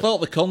idea. I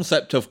thought the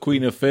concept of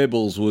Queen of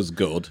Fables was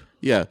good.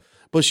 Yeah,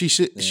 but she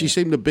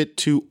seemed a bit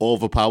too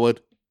overpowered.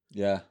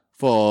 Yeah.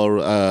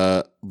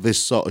 For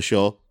this sort of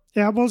show.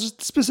 Yeah, well,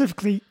 just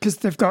specifically because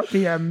they've got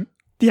the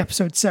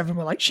episode 7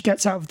 where like she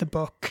gets out of the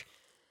book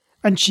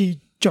and she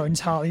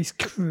joins Harley's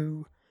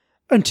crew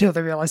until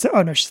they realise that,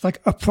 oh no, she's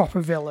like a proper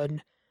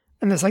villain.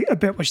 And there's like a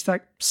bit where she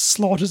like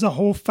slaughters a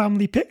whole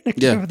family picnic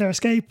to cover their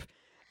escape.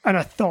 And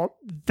I thought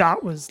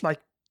that was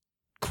like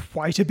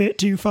quite a bit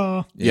too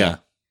far. Yeah.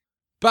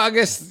 But I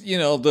guess,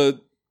 the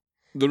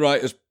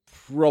writers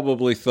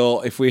probably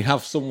thought if we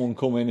have someone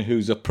come in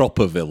who's a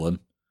proper villain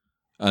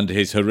and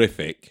is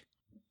horrific,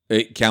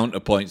 it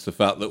counterpoints the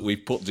fact that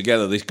we've put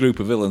together this group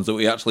of villains that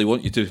we actually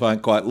want you to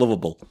find quite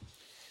lovable.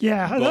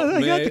 Yeah,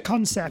 I get the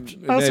concept.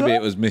 Maybe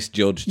it was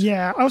misjudged.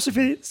 Yeah, I also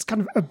feel it's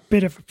kind of a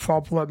bit of a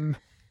problem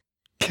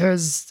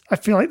because I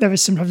feel like there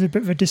is sometimes a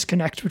bit of a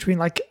disconnect between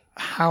like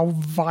how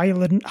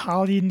violent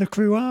Harley and the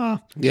crew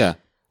are. Yeah.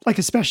 Like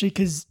especially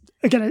because,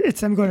 again,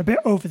 it's them going a bit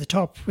over the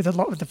top with a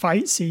lot of the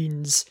fight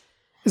scenes.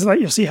 It's like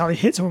you'll see Harley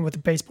hit someone with a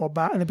baseball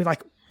bat and there'll be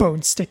like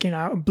bones sticking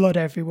out and blood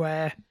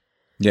everywhere.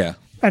 Yeah.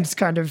 And it's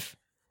kind of...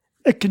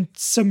 It can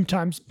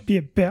sometimes be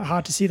a bit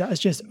hard to see that as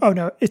just, oh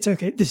no, it's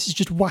okay. This is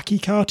just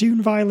wacky cartoon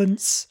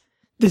violence.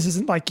 This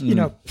isn't like,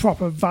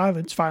 proper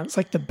violence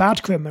like the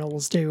bad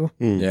criminals do.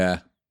 Yeah.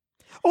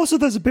 Also,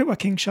 there's a bit where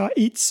King Shark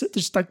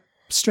just like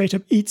straight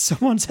up eats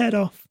someone's head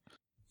off.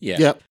 Yeah.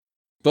 Yep.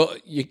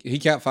 But he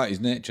can't fight his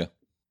nature.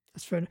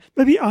 That's fair enough.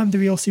 Maybe I'm the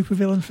real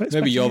supervillain for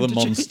Maybe you're the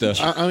expecting him to monster.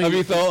 change. I mean, Have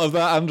you thought of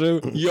that,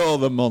 Andrew? You're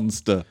the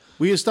monster.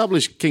 We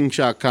established King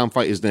Shark can't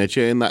fight his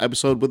nature in that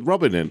episode with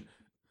Robin in.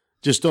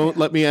 Just don't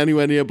let me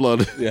anywhere near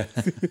blood. Yeah.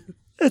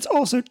 It's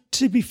also,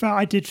 to be fair,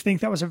 I did think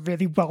that was a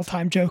really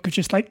well-timed joke of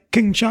just like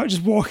King Shark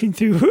just walking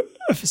through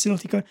a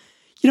facility going,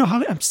 you know,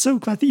 Harley, I'm so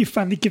glad that you've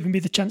finally given me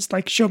the chance to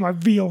like show my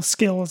real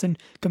skills in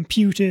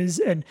computers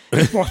and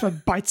what I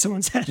bite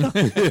someone's head off.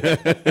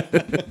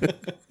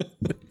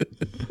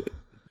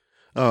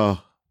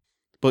 Oh,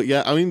 but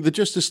yeah, I mean, the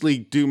Justice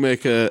League do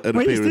make an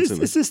appearance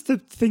in Is this the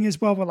thing as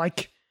well where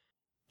like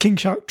King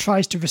Shark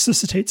tries to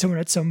resuscitate someone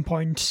at some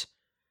point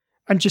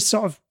and just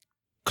sort of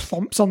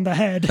clomps on the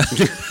head?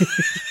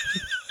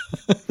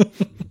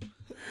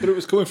 But it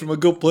was coming from a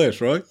good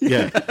place, right?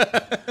 Yeah.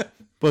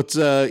 But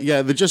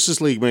yeah, the Justice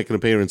League make an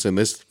appearance in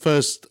this.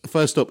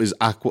 First up is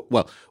Aqua.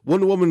 Well,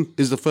 Wonder Woman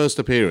is the first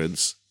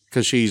appearance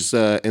because she's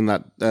in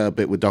that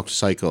bit with Dr.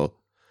 Psycho.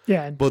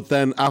 Yeah. But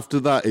then after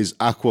that is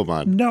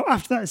Aquaman. No,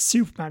 after that is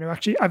Superman, who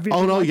actually I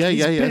really liked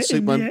his bit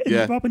Superman. in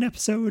the Robin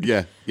episode.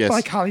 Yeah, yes.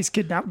 Like Harley's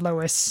kidnapped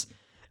Lois,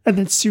 and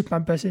then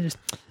Superman bursts in and just,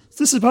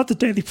 this is about the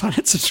Daily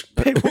Planet's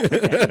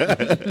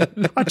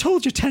paywall. I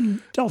told you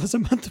 $10 a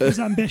month was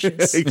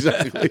ambitious.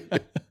 Exactly.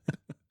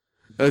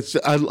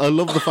 I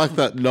love the fact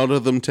that none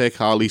of them take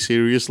Harley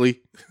seriously.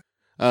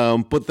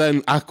 But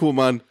then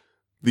Aquaman,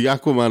 the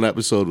Aquaman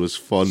episode was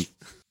fun.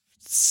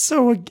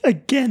 So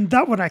again,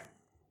 that one I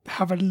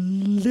have a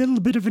little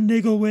bit of a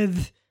niggle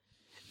with,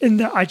 in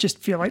that I just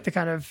feel like the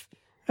kind of,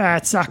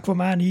 it's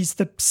Aquaman, he's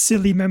the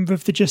silly member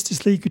of the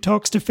Justice League who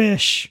talks to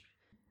fish.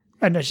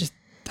 And that's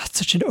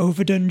such an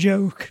overdone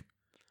joke.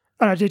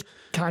 And I did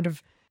kind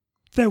of,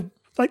 there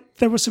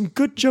were some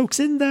good jokes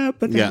in there,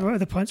 but there were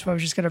other points where I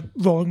was just kind of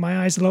rolling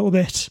my eyes a little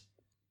bit.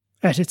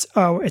 And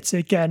it's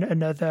again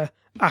another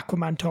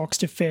Aquaman talks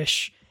to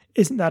fish.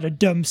 Isn't that a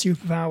dumb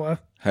superpower?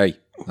 Hey,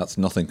 that's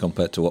nothing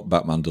compared to what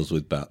Batman does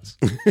with bats.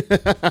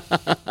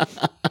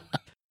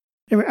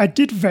 Anyway, I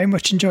did very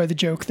much enjoy the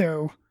joke,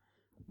 though.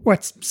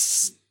 It's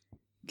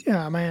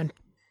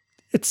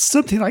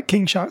something like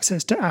King Shark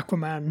says to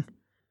Aquaman,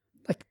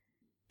 like,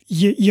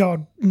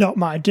 "You're not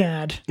my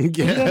dad." Yes.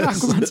 And then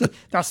Aquaman says,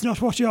 "That's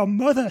not what your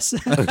mother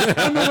said."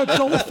 And then a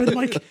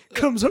dolphin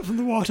comes up from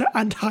the water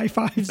and high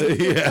fives him.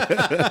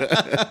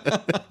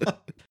 Yeah.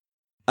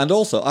 And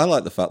also, I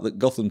like the fact that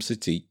Gotham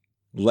City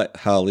let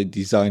Harley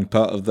design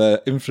part of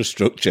their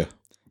infrastructure.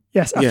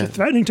 Yes, after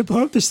threatening to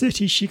blow up the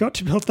city, she got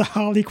to build the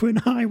Harley Quinn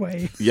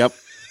Highway. Yep.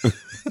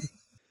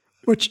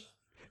 Which,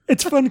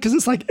 it's fun because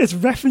it's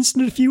referenced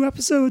in a few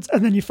episodes,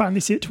 and then you finally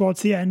see it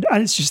towards the end,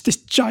 and it's just this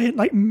giant,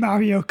 like,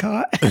 Mario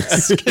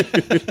Kart-esque,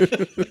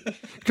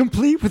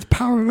 complete with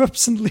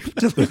power-ups and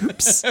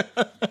loop-de-loops.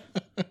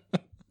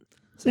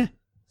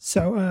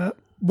 So,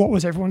 what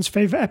was everyone's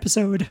favourite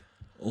episode?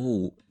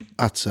 Oh,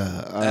 That's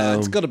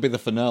it's got to be the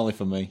finale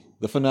for me.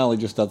 The finale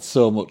just had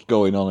so much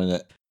going on in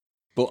it.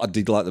 But I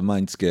did like the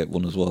Mindscape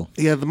one as well.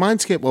 yeah, the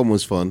Mindscape one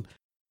was fun.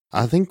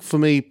 I think for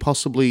me,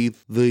 possibly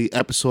the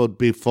episode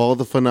before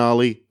the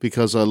finale,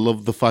 because I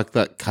love the fact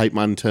that Kite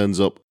Man turns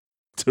up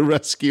to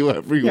rescue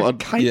everyone.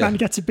 Kite Man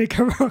gets a big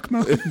heroic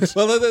moment.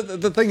 Well,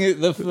 the thing is,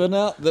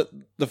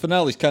 the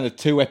finale is kind of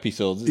 2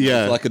 episodes. Isn't it?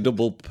 Yeah. It's like a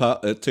double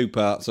part,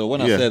 2-part. So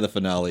when I say the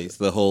finale, it's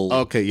the whole.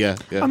 Okay, yeah.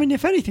 I mean,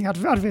 if anything, I'd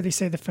really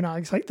say the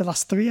finale is like the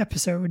last 3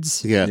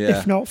 episodes, Yeah.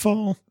 if not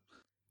 4.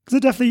 Because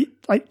it definitely,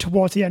 like,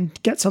 towards the end,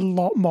 gets a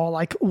lot more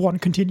like one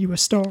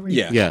continuous story.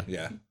 Yeah.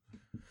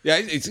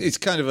 It's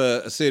kind of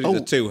a series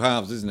of 2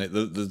 halves, isn't it?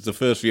 There's the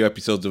first few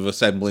episodes of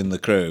assembling the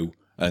crew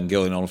and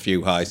going on a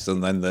few heists,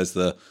 and then there's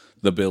the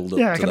build up.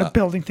 Yeah, to kind that. of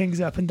building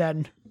things up, and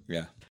then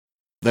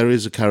There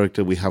is a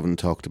character we haven't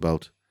talked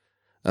about,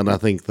 and I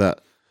think that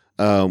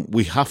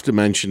we have to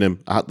mention him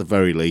at the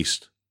very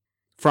least.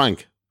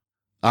 Frank,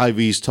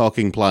 Ivy's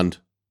talking plant.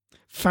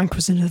 Frank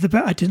was another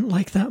bit I didn't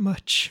like that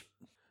much.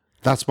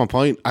 That's my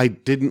point. I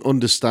didn't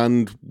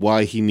understand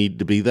why he needed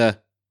to be there.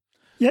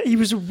 Yeah, he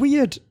was a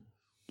weird.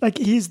 Like,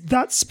 he's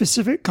that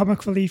specific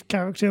comic relief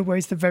character where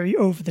he's the very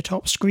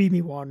over-the-top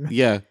screamy one.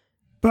 Yeah.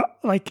 But,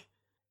 like,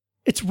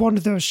 it's one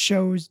of those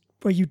shows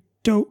where you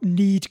don't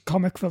need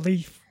comic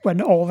relief when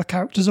all the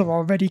characters are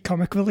already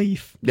comic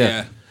relief.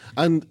 Yeah.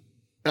 And,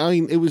 I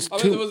mean, it was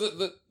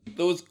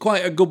there was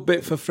quite a good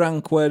bit for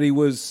Frank where he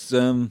was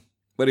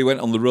where he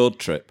went on the road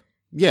trip.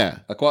 Yeah.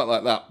 I quite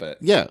like that bit.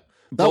 Yeah.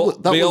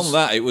 Beyond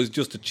that, it was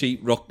just a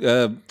cheap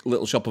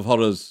Little Shop of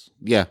Horrors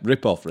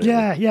rip-off, really.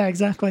 Yeah,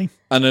 exactly.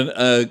 And then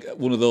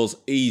one of those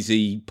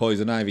easy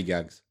Poison Ivy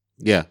gags.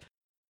 Yeah.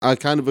 I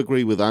kind of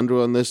agree with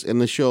Andrew on this. In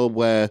the show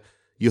where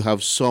you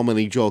have so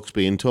many jokes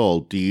being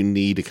told, do you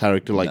need a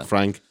character like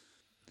Frank?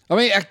 I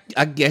mean,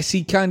 I guess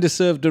he kind of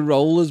served a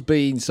role as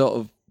being sort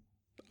of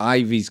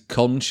Ivy's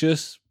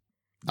conscious.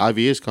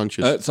 Ivy is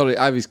conscious.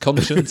 Ivy's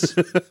conscience.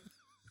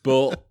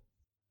 But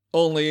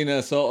only in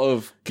a sort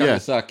of kind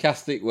of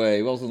sarcastic way.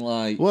 It wasn't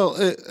like... Well,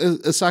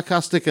 a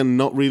sarcastic and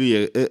not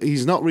really...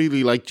 he's not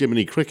really like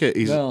Jiminy Cricket.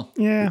 No.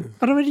 Yeah.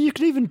 I don't mean, you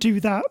could even do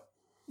that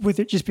with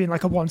it just being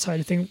like a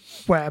one-sided thing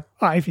where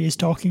Ivy is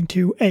talking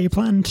to a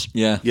plant.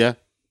 Yeah. Yeah.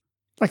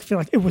 Like, I feel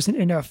like it wasn't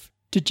enough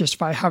to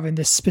justify having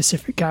this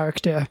specific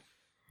character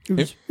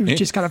who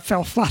just kind of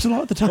fell flat a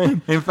lot of the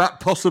time. In fact,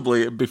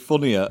 possibly it'd be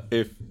funnier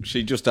if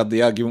she just had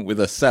the argument with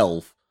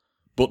herself,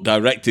 but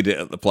directed it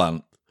at the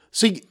plant.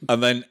 See...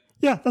 And then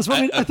Yeah, that's what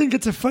I mean. I think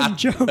it's a fun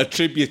joke.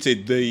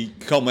 Attributed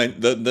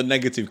the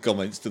negative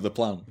comments to the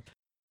plan.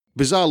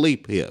 Bizarre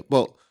leap here.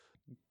 Well,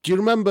 do you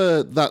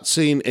remember that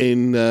scene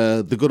in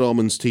the Good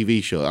Omens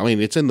TV show? I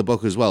mean, it's in the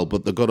book as well,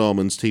 but the Good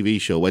Omens TV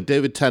show where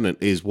David Tennant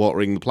is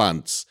watering the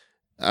plants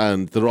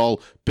and they're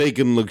all big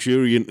and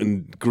luxuriant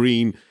and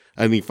green,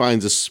 and he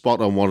finds a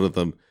spot on one of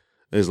them.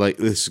 And he's like,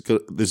 this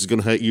is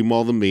going to hurt you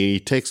more than me. And he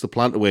takes the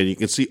plant away, and you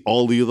can see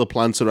all the other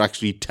plants are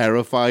actually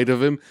terrified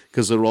of him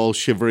because they're all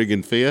shivering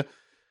in fear.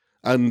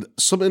 And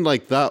something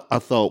like that, I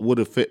thought, would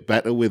have fit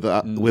better with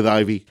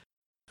Ivy.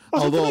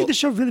 Also, I feel like the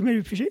show really made me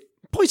appreciate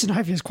Poison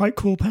Ivy has quite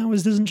cool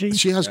powers, doesn't she?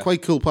 She has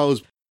quite cool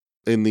powers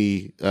in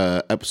the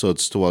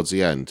episodes towards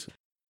the end.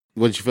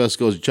 When she first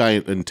goes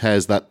giant and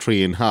tears that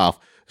tree in half,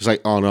 it's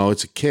like, oh no,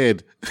 it's a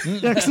kid.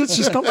 Yeah, because it's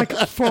just got like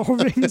 4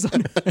 rings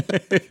on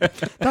it.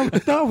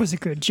 That was a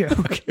good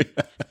joke.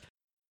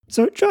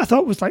 So I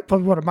thought was like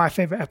probably one of my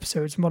favourite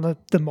episodes, one of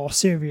the more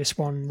serious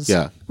ones.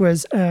 Yeah.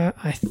 Was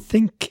I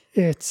think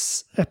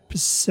it's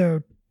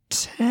episode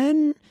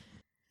 10.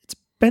 It's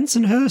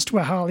Bensonhurst,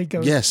 where Harley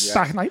goes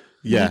back and like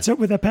meets up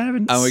with her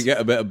parents. And we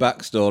get a bit of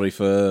backstory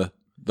for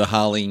the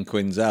Harleen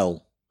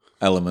Quinzel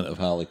element of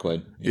Harley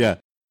Quinn. Yeah.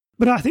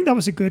 But I think that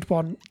was a good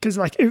one because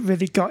like it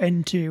really got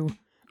into,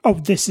 oh,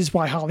 this is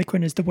why Harley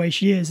Quinn is the way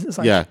she is. It's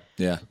like,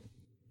 yeah.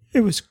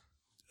 It was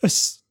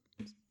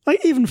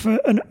like even for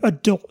an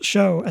adult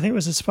show, I think it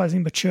was a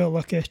surprisingly mature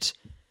look at,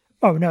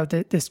 oh no,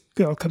 this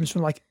girl comes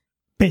from like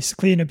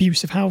basically an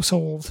abusive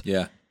household.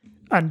 Yeah.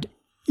 And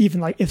even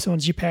like if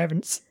someone's your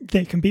parents,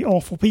 they can be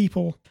awful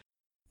people.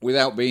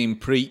 Without being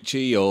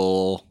preachy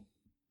or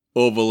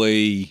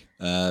overly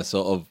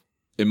sort of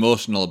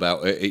emotional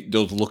about it, it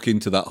does look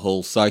into that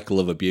whole cycle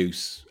of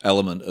abuse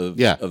element of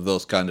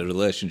those kind of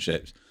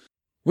relationships,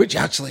 which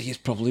actually is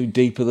probably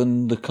deeper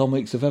than the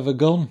comics have ever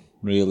gone,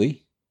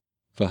 really,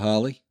 for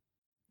Harley.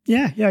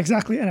 Yeah,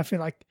 exactly. And I feel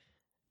like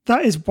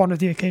that is one of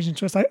the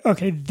occasions where it's like,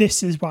 okay,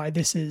 this is why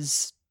this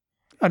is,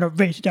 I know,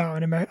 rated R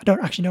in America. I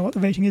don't actually know what the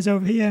rating is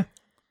over here.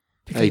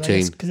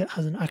 18. Because it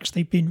hasn't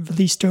actually been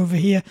released over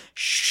here.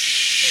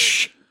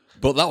 Shh.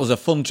 But that was a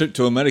fun trip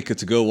to America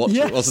to go watch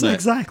it, wasn't it?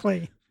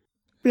 Exactly.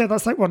 Yeah,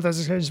 that's like one of those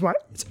occasions where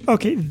it's,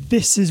 okay,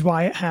 this is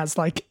why it has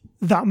like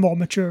that more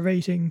mature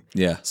rating.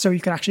 Yeah. So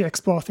you can actually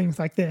explore things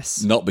like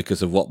this. Not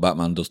because of what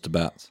Batman does to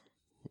bats.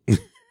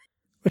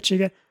 Which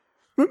again,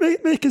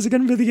 makers are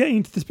going to really get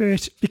into the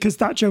spirit because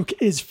that joke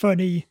is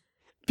funny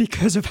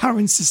because of how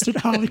insistent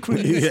Harley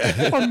Quinn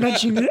is on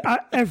mentioning it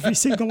at every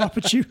single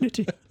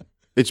opportunity.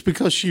 It's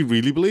because she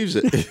really believes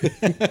it.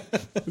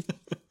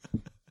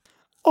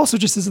 Also,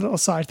 just as a little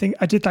side thing,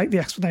 I did like the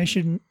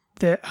explanation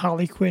that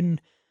Harley Quinn,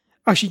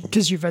 actually,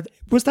 because you've read,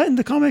 was that in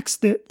the comics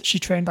that she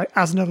trained like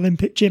as an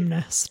Olympic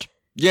gymnast?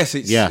 Yes,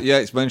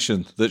 it's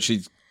mentioned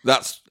that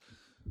that's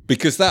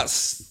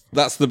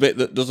the bit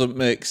that doesn't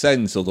make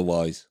sense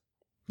otherwise.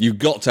 You've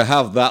got to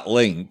have that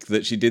link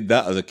that she did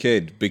that as a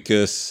kid,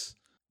 because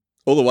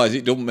otherwise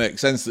it doesn't make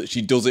sense that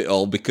she does it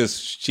all because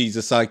she's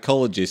a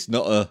psychologist,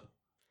 not a...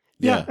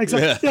 Yeah,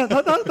 exactly. Yeah,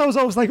 that was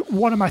always like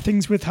one of my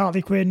things with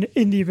Harley Quinn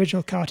in the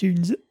original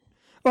cartoons.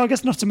 Well, I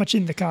guess not so much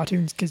in the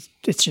cartoons because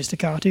it's just a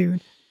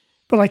cartoon,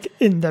 but like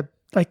in the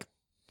like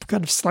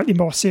kind of slightly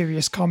more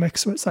serious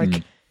comics where it's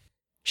like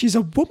she's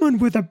a woman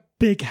with a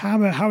big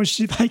hammer. How is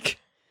she like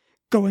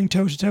going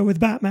toe to toe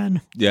with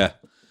Batman? Yeah,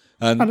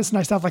 and it's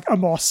nice to have like a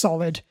more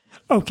solid.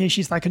 Okay,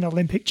 she's like an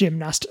Olympic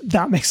gymnast.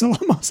 That makes a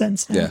lot more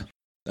sense now. Yeah,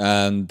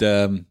 and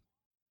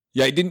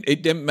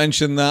it didn't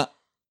mention that.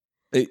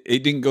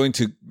 It didn't go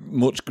into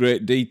much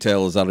great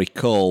detail, as I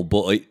recall,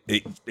 but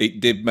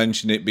it did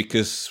mention it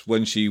because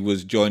when she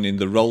was joining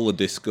the roller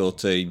disco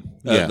team,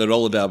 the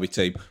roller derby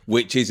team,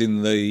 which is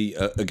in the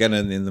again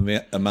in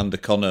the Amanda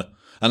Connor,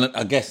 and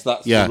I guess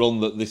that's the run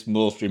that this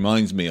most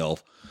reminds me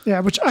of. Yeah,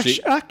 which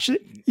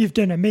actually you've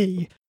done a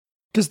me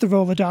because the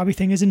roller derby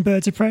thing is in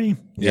Birds of Prey.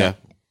 Yeah,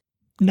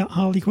 not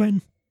Harley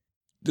Quinn.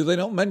 Do they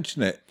not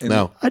mention it?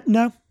 No,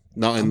 no,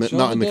 not in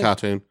the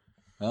cartoon.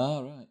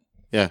 Oh, right.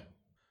 Yeah.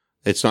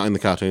 It's not in the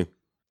cartoon.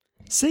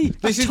 See,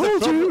 I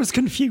told you it was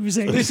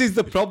confusing. This is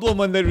the problem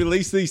when they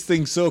release these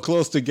things so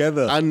close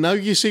together. And now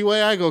you see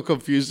why I got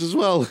confused as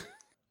well.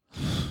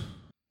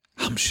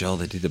 I'm sure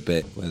they did a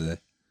bit where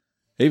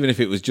even if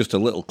it was just a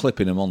little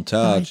clip in a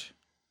montage.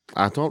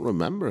 I don't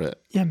remember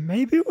it. Yeah,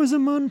 maybe it was a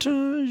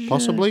montage.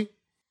 Possibly.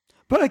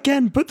 But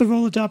the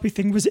roller derby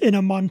thing was in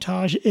a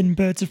montage in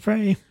Birds of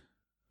Prey.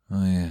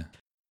 Oh, yeah.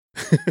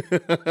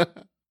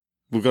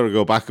 We've got to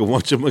go back and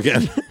watch them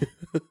again.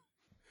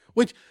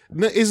 Which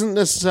isn't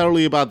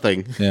necessarily a bad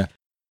thing. Yeah.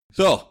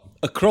 So,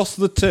 across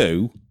the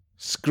 2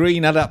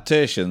 screen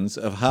adaptations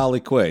of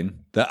Harley Quinn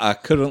that are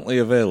currently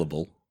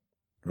available,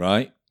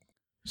 right?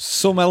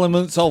 Some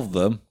elements of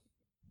them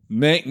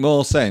make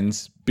more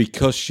sense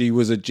because she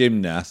was a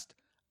gymnast,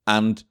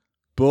 and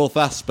both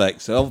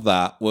aspects of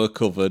that were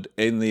covered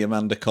in the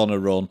Amanda Connor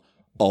run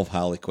of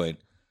Harley Quinn.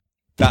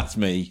 That's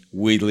me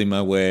wheedling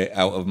my way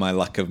out of my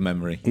lack of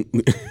memory.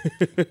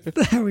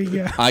 There we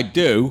go. I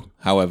do,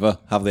 however,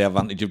 have the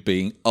advantage of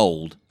being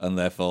old, and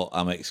therefore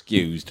I'm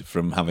excused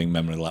from having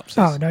memory lapses.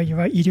 Oh, no, you're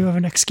right. You do have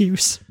an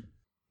excuse.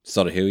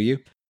 Sorry, who are you?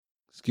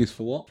 Excuse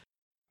for what?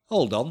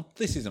 Hold on,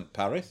 this isn't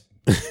Paris.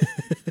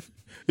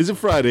 Is it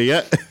Friday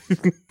yet?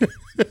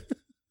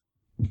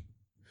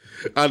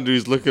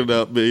 Andrew's looking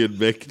at me and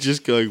Mick,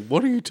 just going,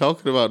 "What are you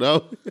talking about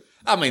now?"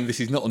 I mean, this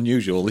is not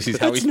unusual. This is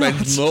how he It's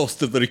spends not.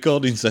 most of the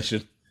recording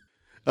session.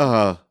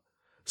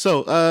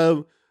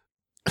 So,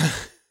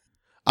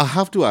 I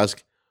have to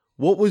ask,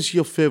 what was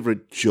your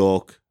favourite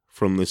joke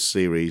from this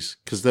series?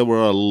 Because there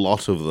were a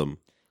lot of them.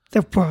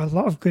 There were a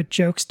lot of good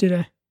jokes, did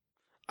I?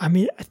 I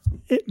mean,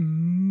 it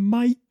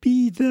might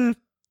be the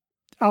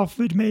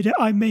Alfred made it,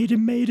 I made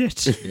him made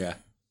it. Yeah.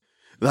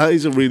 That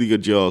is a really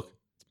good joke.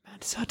 Man,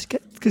 it's hard to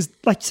get, because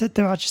like you said,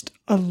 there are just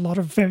a lot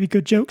of very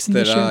good jokes in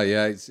There the show. are,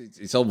 yeah.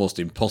 It's almost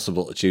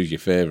impossible to choose your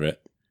favourite.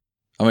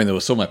 I mean, there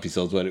were some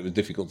episodes where it was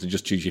difficult to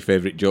just choose your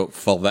favourite joke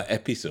for that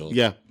episode.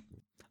 Yeah.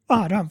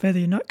 Oh, no, I'm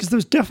really not, because there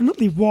was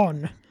definitely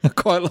one. I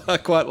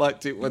quite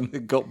liked it when they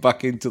got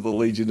back into the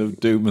Legion of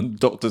Doom and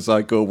Dr.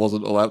 Psycho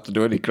wasn't allowed to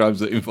do any crimes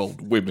that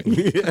involved women.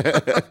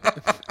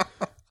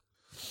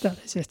 That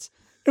is it.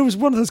 It was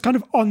one of those kind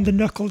of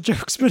on-the-knuckle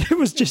jokes, but it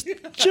was just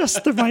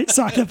the right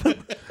side of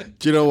it.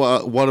 Do you know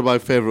what? One of my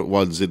favourite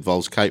ones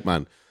involves Kite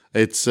Man.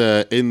 It's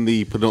in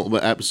the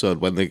penultimate episode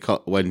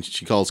when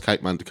she calls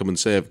Kite Man to come and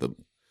save them,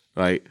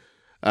 right?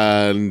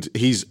 And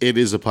he's in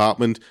his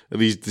apartment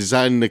and he's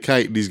designing a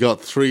kite and he's got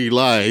 3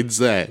 lines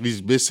there. And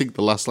he's missing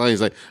the last line.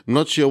 He's like, "I'm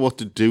not sure what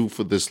to do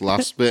for this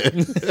last bit."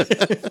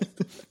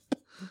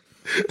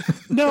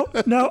 No,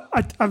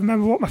 I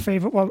remember what my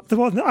favourite one, the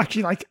one that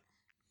actually like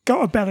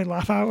got a belly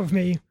laugh out of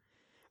me,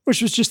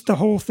 which was just the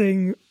whole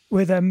thing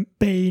with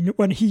Bane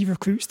when he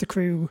recruits the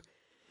crew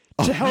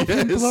to help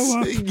him blow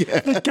up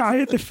the guy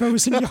at the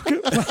frozen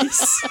yogurt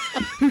place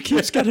who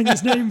keeps getting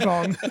his name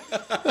wrong.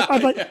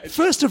 And like,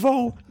 first of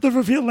all, the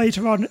reveal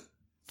later on,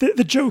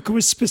 the Joker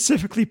was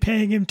specifically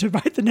paying him to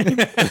write the name.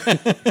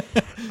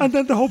 And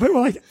then the whole bit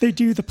where like they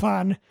do the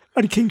plan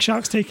and King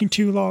Shark's taking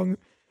too long.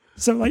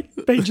 So like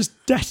Bane just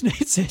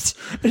detonates it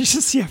and you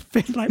just see a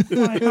thing like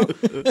fly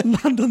out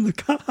and land on the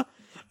car.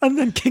 And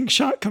then King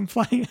Shark come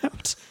flying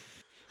out.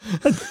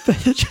 And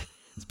then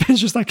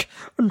Bane's just like,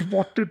 "And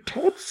what did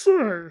Todd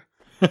say?"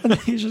 And then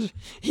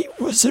he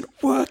wasn't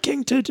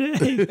working today.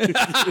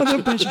 And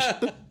then Bane's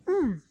just,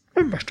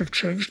 I must have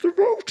changed the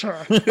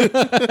rotor.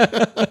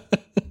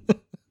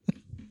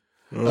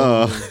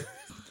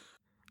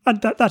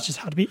 And that just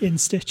had to be in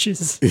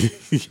stitches.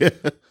 Yeah.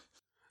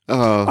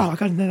 Oh my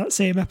god, and then that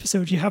same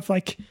episode you have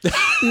like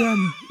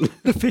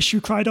the fish who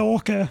cried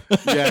orca.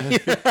 Yeah.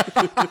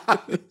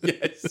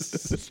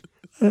 Yes.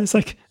 And it's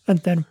like, and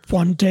then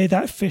one day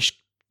that fish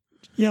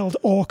yelled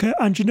orca,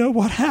 and you know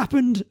what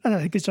happened? And I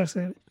think it's just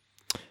like,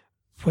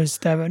 was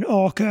there an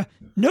orca?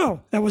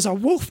 No, there was a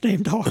wolf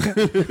named Orca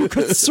who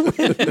could swim.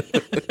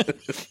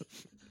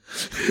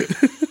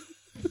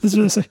 There's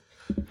just like,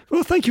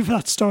 well, thank you for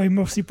that story,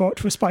 mostly brought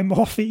to us by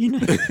morphine.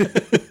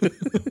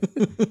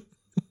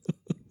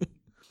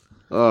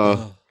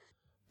 But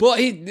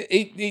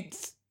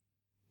it's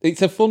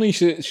a funny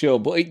show,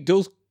 but it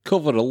does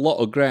cover a lot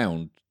of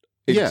ground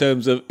in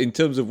terms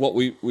of what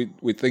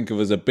we think of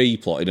as a B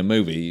plot in a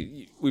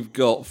movie. We've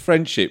got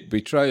friendship,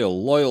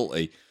 betrayal,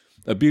 loyalty,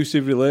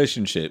 abusive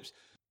relationships,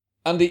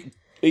 and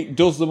it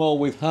does them all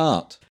with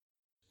heart.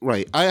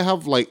 Right. I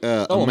have like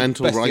a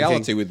mental bestiality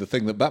ranking. with the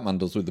thing that Batman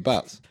does with the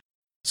bats.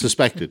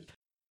 Suspected.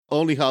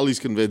 Only Harley's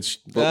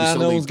convinced. But we still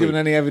No need one's proof. given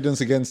any evidence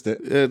against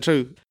it.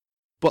 True.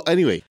 But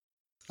anyway,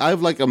 I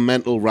have like a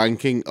mental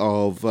ranking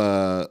of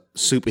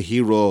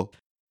superhero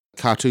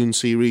cartoon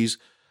series,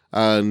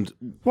 and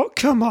What?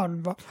 Come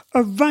on, Rob.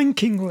 A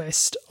ranking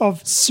list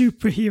of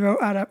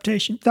superhero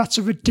adaptation. That's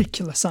a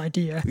ridiculous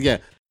idea. yeah,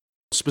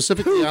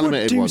 specifically Who would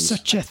animated do ones.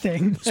 such a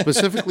thing?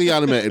 Specifically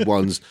animated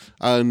ones,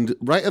 and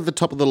right at the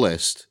top of the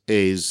list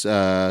is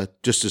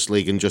Justice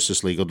League and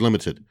Justice League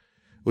Unlimited,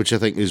 which I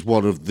think is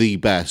one of the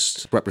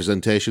best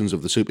representations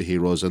of the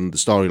superheroes and the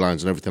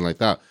storylines and everything like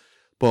that.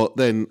 But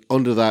then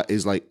under that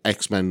is like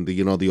X-Men,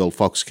 the old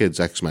Fox Kids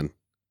X-Men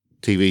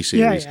TV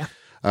series,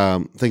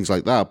 things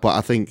like that. But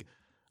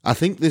I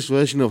think this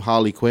version of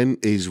Harley Quinn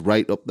is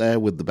right up there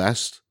with the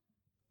best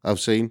I've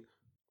seen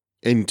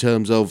in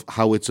terms of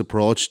how it's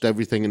approached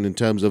everything and in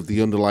terms of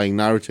the underlying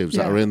narratives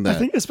that are in there. I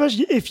think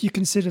especially if you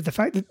consider the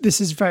fact that this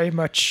is very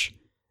much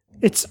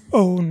its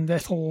own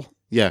little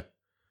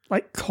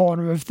like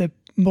corner of the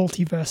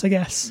multiverse, I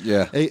guess.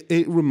 Yeah.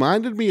 It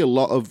reminded me a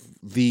lot of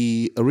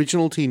the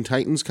original Teen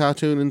Titans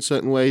cartoon in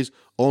certain ways,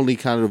 only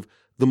kind of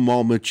the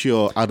more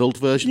mature adult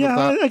version of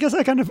that. I guess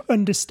I kind of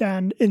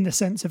understand in the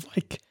sense of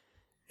like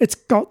it's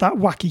got that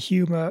wacky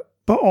humor,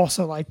 but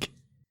also like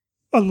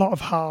a lot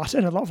of heart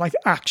and a lot of like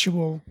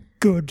actual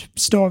good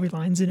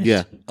storylines in it.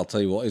 Yeah. I'll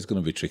tell you what is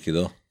going to be tricky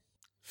though,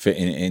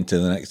 fitting it into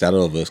the next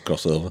Arrowverse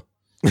crossover.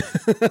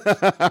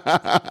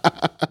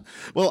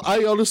 Well, I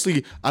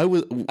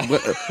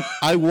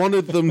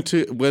wanted them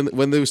to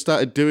when they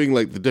started doing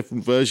like the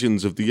different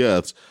versions of the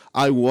Earths.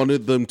 I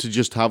wanted them to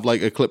just have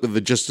like a clip of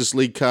the Justice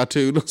League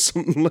cartoon or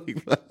something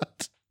like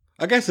that.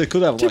 I guess they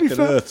could have To be like an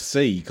fair- Earth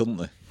C, couldn't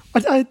they?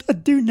 I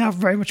do now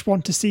very much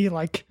want to see,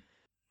 like,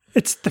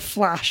 it's the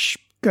Flash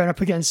going up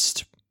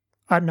against,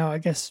 I don't know, I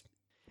guess,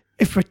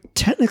 if we're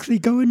technically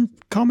going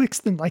comics,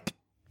 then like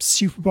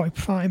Superboy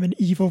Prime, an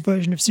evil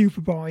version of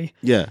Superboy,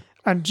 Yeah.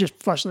 and just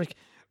Flash like,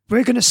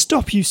 we're going to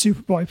stop you,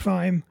 Superboy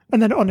Prime.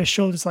 And then on his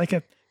shoulders, like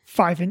a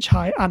 5-inch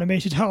high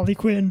animated Harley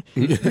Quinn,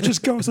 who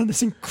just goes on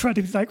this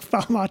incredibly like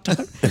foul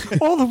attack,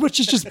 all of which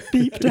is just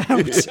beeped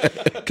out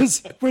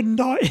because we're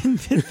not in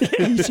the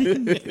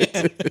 18.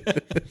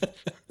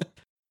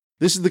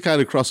 This is the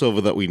kind of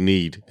crossover that we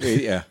need.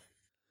 Yeah.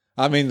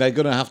 I mean, they're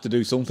going to have to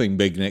do something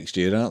big next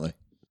year, aren't they?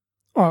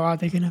 Or are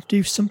they going to have to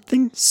do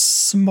something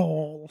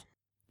small?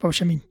 By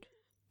which I mean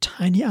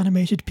tiny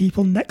animated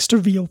people next to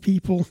real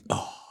people.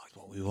 Oh, that's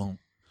what we want.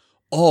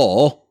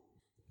 Or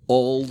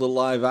all the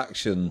live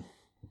action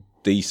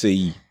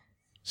DC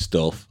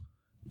stuff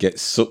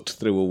gets sucked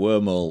through a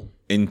wormhole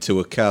into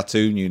a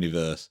cartoon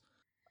universe.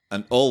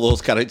 And all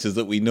those characters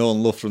that we know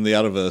and love from the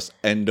Arrowverse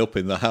end up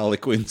in the Harley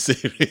Quinn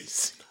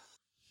series.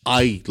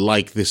 I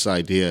like this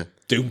idea.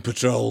 Doom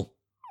Patrol.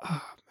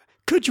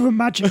 Could you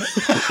imagine a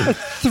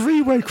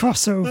 3-way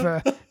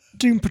crossover?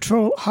 Doom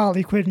Patrol,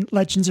 Harley Quinn,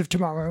 Legends of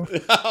Tomorrow.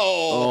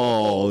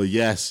 Oh,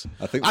 yes.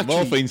 I think Actually- the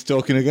morphine's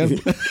talking again.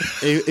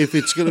 If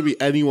it's going to be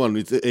anyone,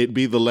 it'd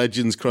be the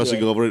Legends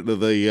crossing over into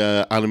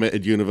the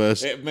animated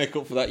universe. It'd make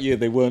up for that year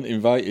they weren't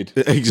invited.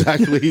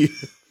 Exactly.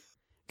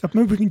 God,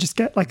 maybe we can just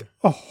get like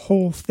a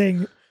whole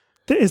thing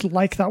that is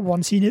like that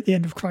one scene at the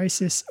end of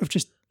Crisis of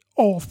just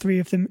all 3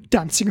 of them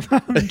dancing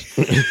around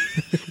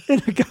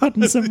in a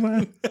garden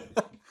somewhere.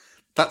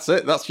 That's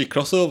it. That's your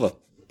crossover.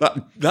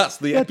 That's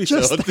the Yeah,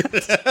 just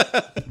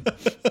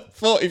episode.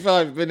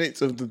 45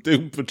 minutes of the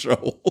Doom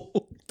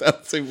Patrol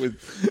dancing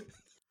with.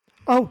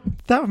 Oh,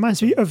 that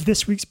reminds me of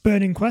this week's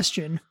burning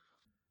question.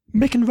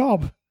 Mick and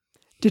Rob,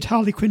 did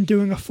Harley Quinn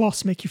doing a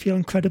floss make you feel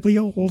incredibly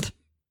old?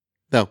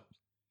 No.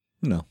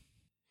 No.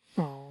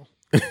 Oh,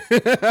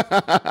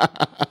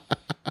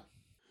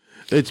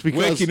 It's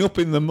because Waking up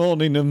in the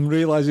morning and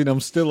realising I'm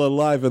still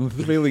alive and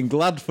feeling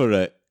glad for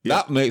it.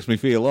 That makes me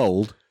feel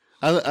old.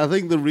 I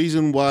think the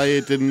reason why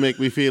it didn't make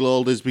me feel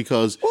old is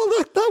because well,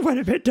 that went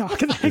a bit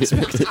darker than I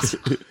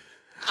expected.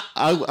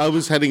 I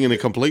was heading in a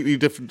completely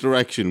different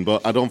direction,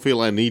 but I don't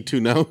feel I need to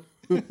now.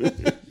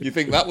 You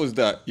think that was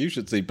dark? You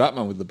should see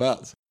Batman with the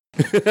bats.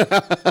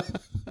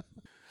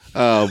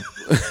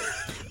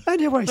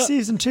 Anyway,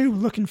 season 2,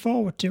 looking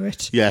forward to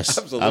it. Yes,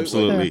 Absolutely.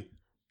 absolutely.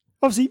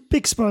 Obviously,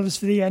 big spoilers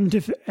for the end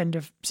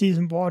of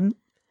season 1.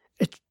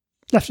 It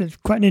left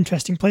it quite an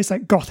interesting place.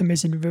 Like, Gotham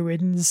is in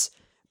ruins.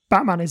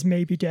 Batman is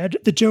maybe dead.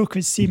 The Joker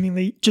is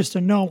seemingly just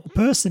a normal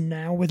person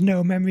now with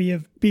no memory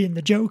of being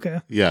the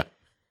Joker. Yeah.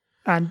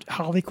 And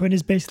Harley Quinn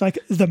is basically like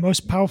the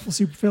most powerful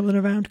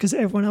supervillain around because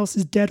everyone else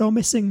is dead or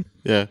missing,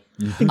 Yeah.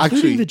 including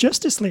Actually, the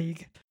Justice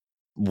League.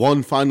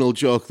 one final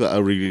joke that I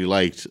really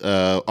liked,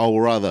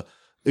 or rather,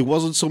 it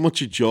wasn't so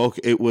much a joke,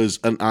 it was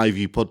an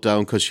Ivy put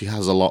down because she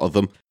has a lot of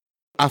them.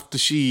 After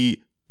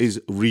she is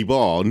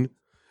reborn,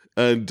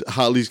 and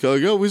Harley's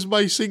going, "Oh, is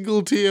my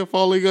single tear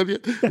falling on you?"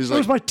 He's That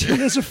was my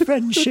tears of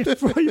friendship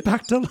brought you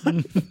back to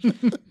life.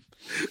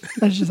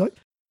 And she's like,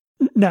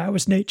 no, it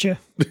was nature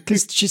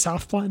because she's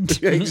half planned.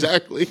 yeah,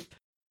 exactly.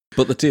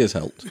 But the tears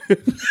helped.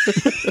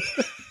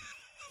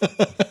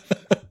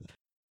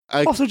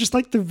 Also, just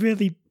like the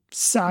really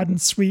sad and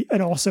sweet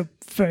and also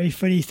very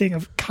funny thing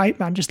of Kite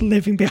Man just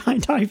living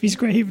behind Ivy's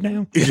grave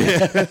now.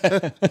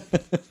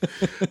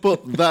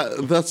 But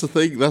that's the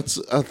thing.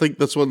 I think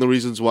that's one of the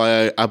reasons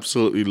why I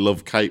absolutely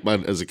love Kite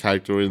Man as a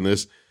character in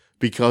this,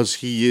 because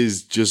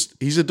he's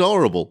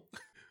adorable.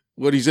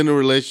 When he's in a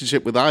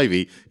relationship with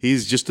Ivy,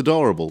 he's just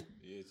adorable.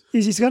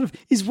 He's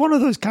one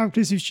of those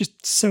characters who's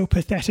just so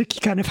pathetic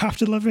you kind of have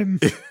to love him.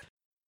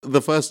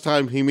 The first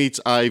time he meets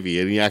Ivy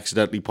and he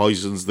accidentally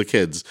poisons the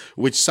kids,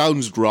 which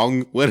sounds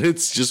wrong when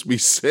it's just me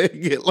saying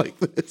it like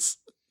this.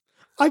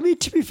 I mean,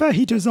 to be fair,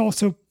 he does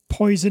also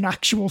poison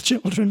actual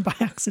children by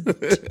accident.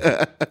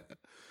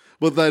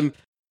 But then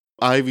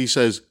Ivy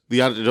says,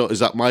 the antidote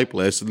is at my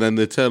place, and then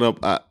they turn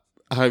up at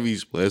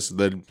Ivy's place, and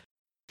then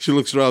she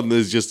looks around and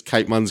there's just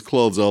Kite Man's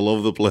clothes all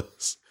over the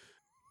place.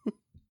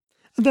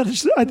 And then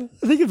I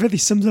think it really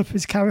sums up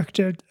his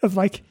character of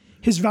like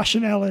his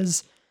rationale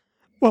is,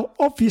 well,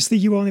 obviously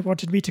you only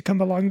wanted me to come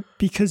along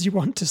because you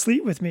want to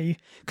sleep with me,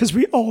 because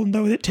we all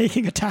know that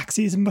taking a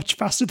taxi is much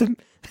faster than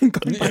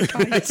going by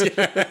kite.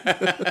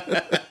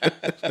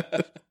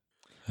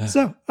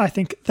 So I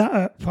think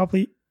that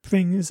probably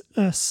brings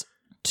us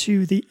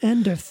to the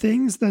end of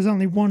things. There's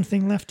only one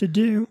thing left to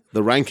do.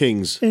 The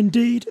rankings.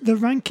 Indeed, the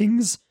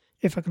rankings.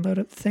 If I can load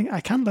up the thing, I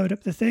can load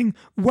up the thing.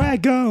 Where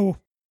go?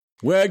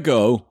 Where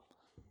go?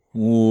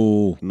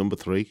 Ooh. Number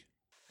 3.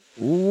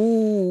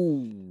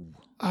 Ooh.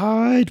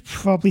 I'd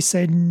probably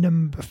say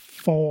number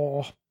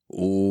 4.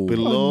 Oh,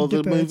 Below the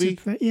Under Birds movie?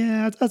 of Prey.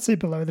 Yeah, I'd say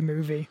below the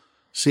movie.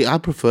 See, I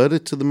preferred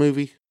it to the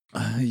movie.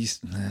 I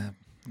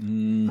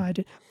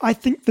did. I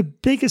think the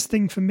biggest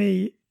thing for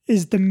me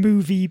is the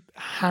movie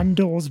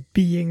handles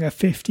being a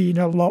 15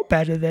 a lot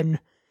better than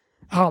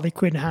Harley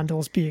Quinn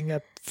handles being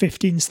a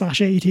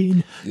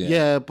 15/18.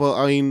 Yeah, but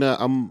I mean,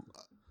 I'm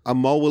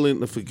more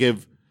willing to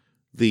forgive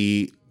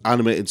the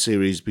animated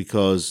series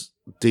because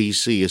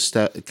DC is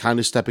kind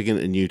of stepping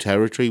into new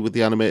territory with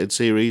the animated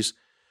series,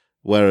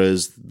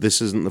 whereas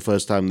this isn't the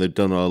first time they've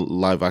done a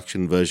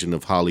live-action version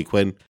of Harley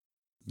Quinn.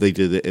 They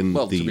did it in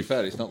to be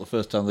fair, it's not the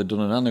first time they've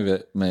done an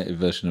animated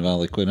version of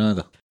Harley Quinn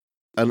either.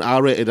 An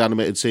R-rated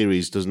animated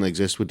series doesn't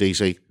exist with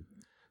DC,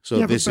 so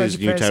Yeah, this but is Birds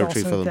of new Prey is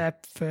territory also for them. their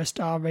first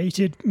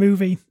R-rated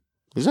movie.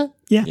 Is it?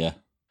 Yeah.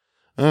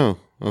 Oh,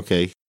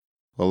 okay.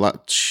 Well,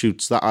 that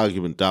shoots that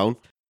argument down.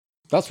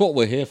 That's what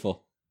we're here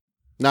for.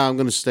 No, I'm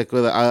going to stick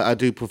with it. I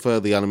do prefer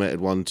the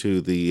animated one to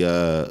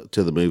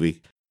the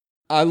movie.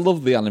 I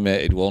love the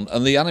animated one,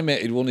 and the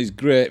animated one is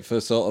great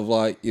for sort of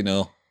like,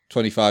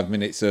 25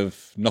 minutes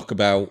of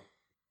knockabout,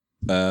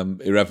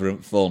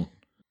 irreverent fun.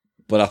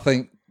 But I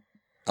think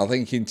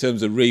in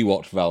terms of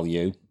rewatch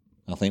value,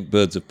 I think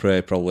Birds of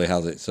Prey probably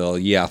has it. So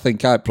yeah, I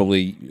think I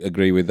probably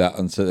agree with that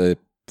and say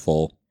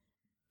 4.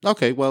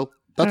 Okay, well,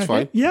 that's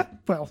fine. Yeah,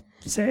 well,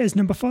 say it is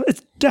number 4.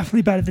 It's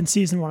definitely better than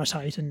season 1 of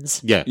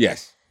Titans. Yeah.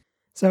 Yes.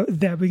 So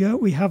there we go.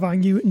 We have our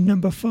new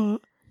number 4,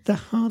 the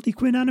Harley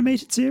Quinn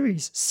animated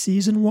series,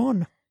 season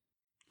 1.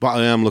 But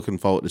I am looking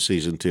forward to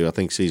season 2. I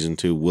think season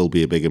 2 will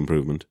be a big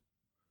improvement.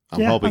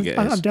 I'm hoping it is.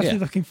 I'm definitely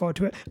looking forward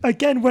to it.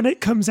 Again, when it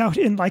comes out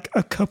in like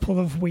a couple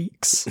of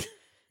weeks.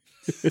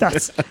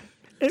 That's...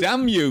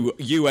 Damn you,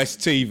 US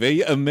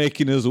TV, and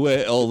making us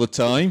wait all the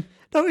time.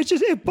 No,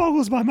 it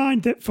boggles my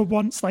mind that for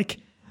once, like,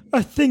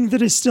 a thing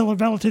that is still a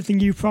relatively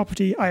new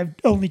property I have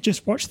only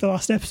just watched the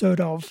last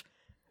episode of,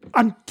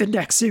 and the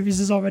next series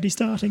is already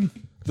starting.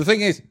 The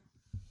thing is,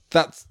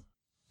 that's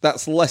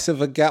less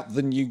of a gap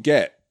than you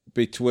get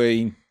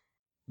between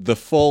the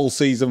fall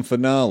season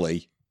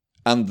finale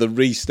and the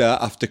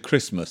restart after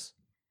Christmas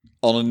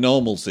on a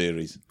normal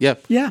series.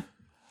 Yep. Yeah.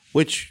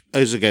 Which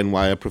is, again,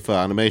 why I prefer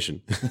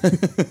animation.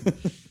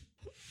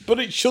 But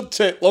it should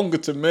take longer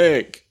to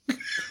make.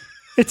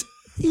 It's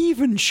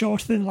even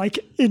shorter than, like,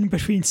 in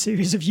between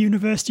series of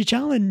University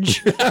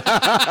Challenge.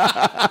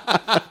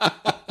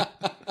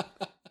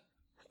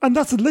 And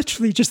that's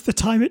literally just the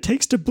time it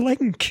takes to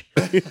blink.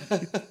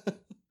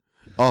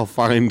 Or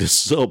find a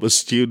sober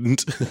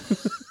student.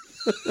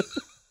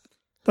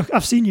 Look,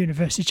 I've seen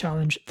University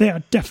Challenge. They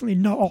are definitely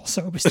not all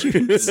sober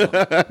students.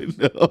 I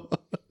know.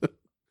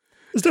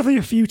 There's definitely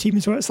a few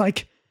teams where it's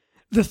like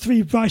the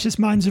 3 brightest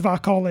minds of our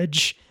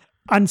college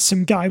and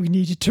some guy we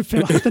needed to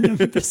fill out the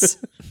numbers.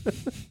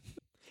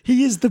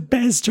 He is the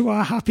Bez to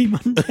our Happy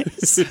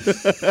Mondays.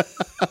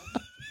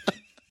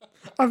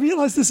 I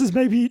realise this is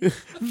maybe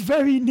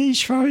very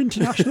niche for our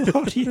international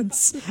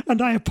audience, and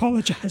I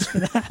apologise for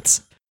that.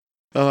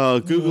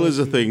 Google is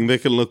a thing. They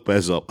can look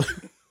Bez up.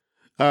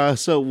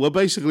 So we're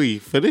basically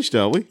finished,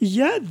 are we?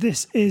 Yeah,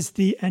 this is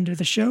the end of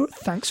the show.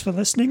 Thanks for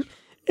listening.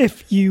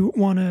 If you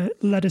want to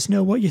let us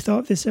know what you thought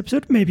of this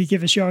episode, maybe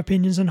give us your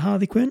opinions on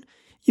Harley Quinn,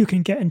 you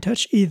can get in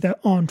touch either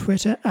on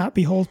Twitter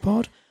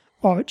 @BeholdPod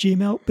or at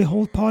Gmail,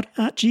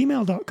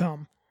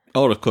 beholdpod@gmail.com.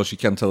 Or, of course, you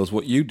can tell us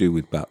what you do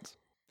with bats.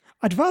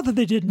 I'd rather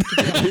they didn't. To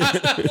be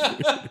honest.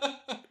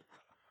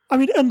 I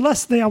mean,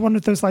 unless they are one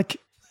of those, like,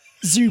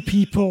 zoo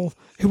people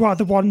who are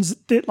the ones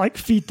that, like,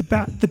 feed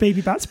the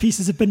baby bats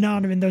pieces of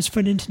banana in those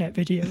fun internet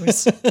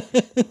videos.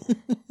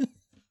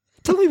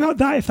 Tell me about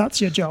that if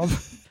that's your job.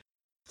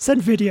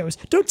 Send videos.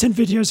 Don't send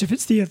videos if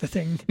it's the other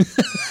thing.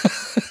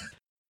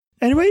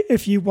 Anyway,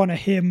 if you want to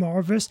hear more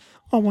of us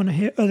or want to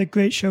hear other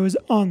great shows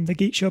on the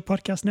Geek Show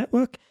Podcast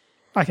Network,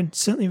 I can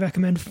certainly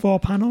recommend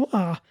 4Panel,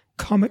 our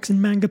comics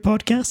and manga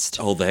podcast.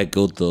 Oh, they're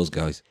good, those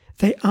guys.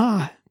 They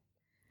are.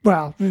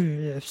 Well,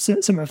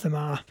 some of them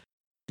are.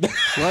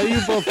 Why are you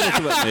both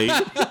looking at me?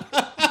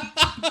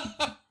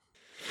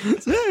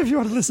 So if you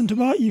want to listen to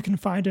more, you can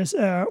find us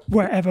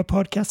wherever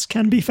podcasts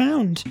can be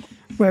found.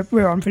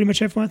 We're on pretty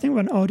much everyone. I think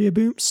we're on Audio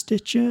Boom,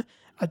 Stitcher.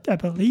 I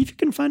believe you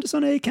can find us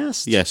on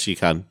Acast. Yes, you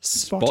can.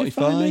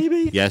 Spotify,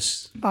 maybe?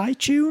 Yes.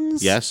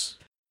 iTunes? Yes.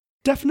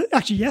 Definitely.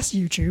 Actually, yes,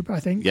 YouTube, I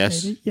think.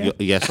 Yes. Maybe. Yeah.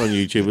 Yes, on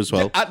YouTube as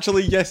well.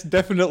 Actually, yes,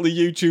 definitely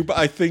YouTube,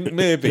 I think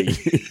maybe.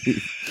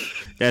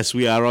 Yes,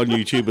 we are on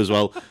YouTube as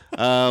well.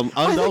 And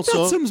I think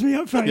also, that sums me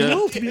up very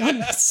well, to be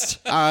honest.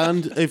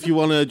 and if you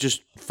want to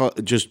just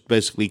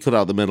basically cut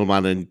out the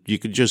middleman, and you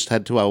could just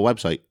head to our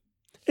website.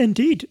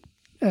 Indeed.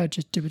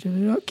 Just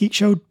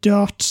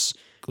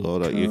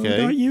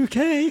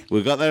geekshow.co.uk.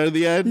 We got there in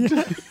the end.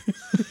 Yeah.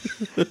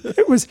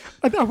 It was.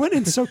 I went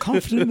in so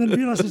confident and then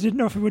realised I didn't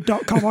know if it were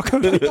 .com or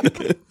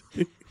 .co.uk.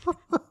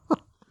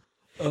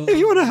 If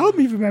you want to help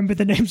me remember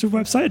the names of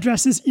website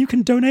addresses, you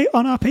can donate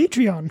on our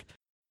Patreon.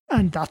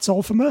 And that's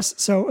all from us.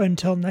 So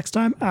until next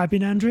time, I've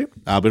been Andrew.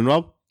 I've been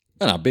Rob.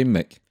 And I've been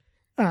Mick.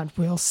 And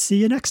we'll see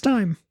you next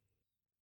time.